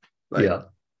menu. Yeah.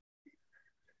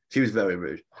 She was very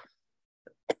rude.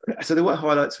 So there were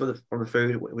highlights from the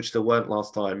food, which there weren't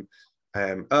last time.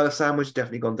 Earl sandwich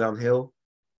definitely gone downhill.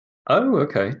 Oh,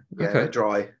 okay. Yeah, Okay.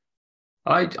 dry.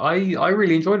 I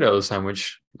really enjoyed the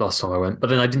sandwich last time I went, but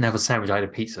then I didn't have a sandwich. I had a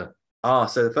pizza.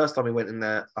 So the first time we went in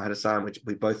there, I had a sandwich.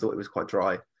 We both thought it was quite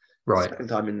dry. Right. Second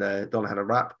time in there, Donna had a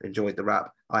wrap. Enjoyed the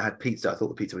wrap. I had pizza. I thought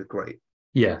the pizza was great.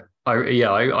 Yeah.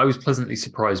 I was pleasantly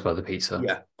surprised by the pizza.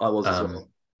 Yeah, I was as well.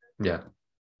 Yeah.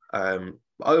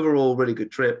 Overall, really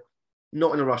good trip.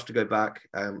 Not in a rush to go back.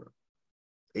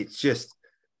 It's just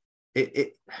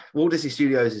Walt Disney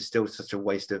Studios is still such a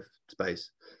waste of space.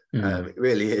 It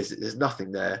really is. There's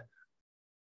nothing there.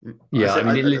 Yeah, I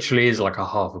mean, it literally is like a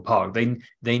half a park.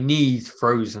 They need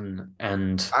Frozen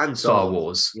and Star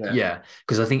Wars. Yeah,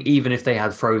 because I think even if they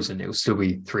had Frozen, it would still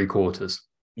be 3/4.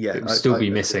 Yeah, it would still be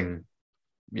missing.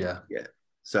 Yeah.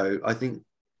 So I think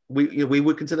we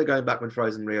would consider going back when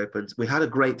Frozen reopens. We had a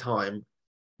great time,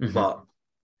 but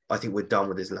I think we're done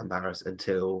with Disneyland Paris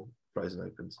until Frozen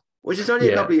opens, which is only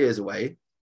a couple of years away.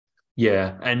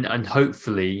 Yeah, and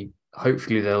hopefully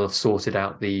they'll have sorted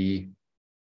out the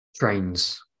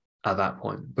trains at that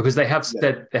point, because they have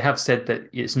said that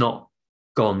it's not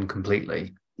gone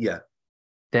completely. Yeah,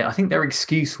 I think their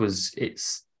excuse was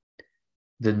it's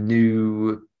the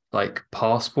new like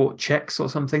passport checks or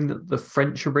something that the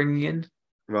French are bringing in.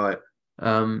 Right.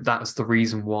 That's the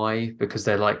reason why, because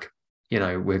they're like,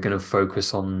 we're going to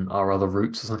focus on our other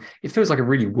routes or something. It feels like a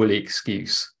really woolly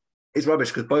excuse. It's rubbish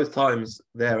because both times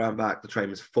there and back, the train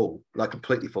was full, like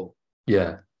completely full.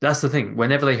 Yeah, that's the thing.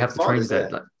 Whenever they have the trains there,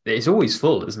 like, it's always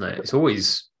full, isn't it? It's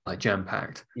always like jam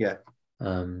packed. Yeah.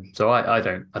 So I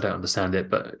don't understand it,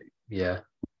 but yeah,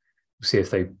 we'll see if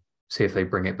they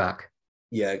bring it back.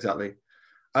 Yeah, exactly.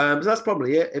 So that's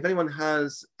probably it. If anyone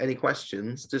has any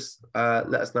questions, just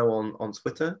let us know on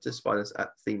Twitter. Just find us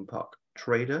at Theme Park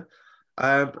Trader.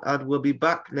 And we'll be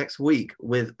back next week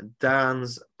with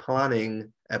Dan's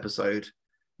planning episode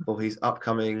for his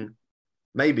upcoming,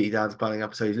 maybe Dan's planning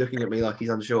episode. He's looking at me like he's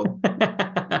unsure.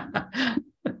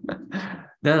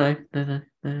 No.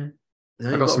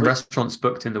 I've got some restaurants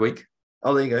booked in the week.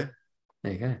 Oh, there you go.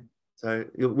 There you go. So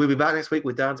we'll be back next week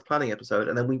with Dan's planning episode.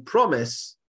 And then we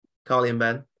promise, Carly and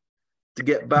Ben, to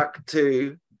get back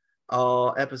to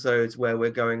our episodes where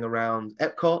we're going around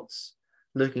Epcot's,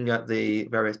 looking at the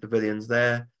various pavilions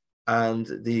there, and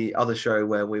the other show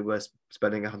where we were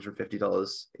spending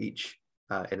 $150 each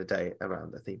in a day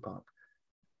around the theme park.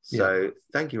 So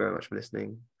Thank you very much for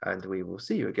listening, and we will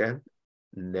see you again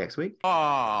next week.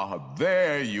 Ah,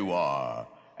 there you are.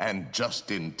 And just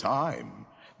in time.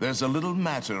 There's a little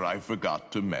matter I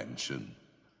forgot to mention.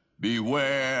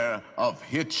 Beware of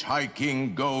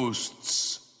hitchhiking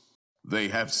ghosts. They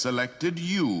have selected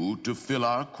you to fill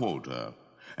our quota,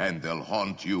 and they'll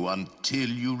haunt you until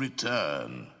you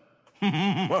return.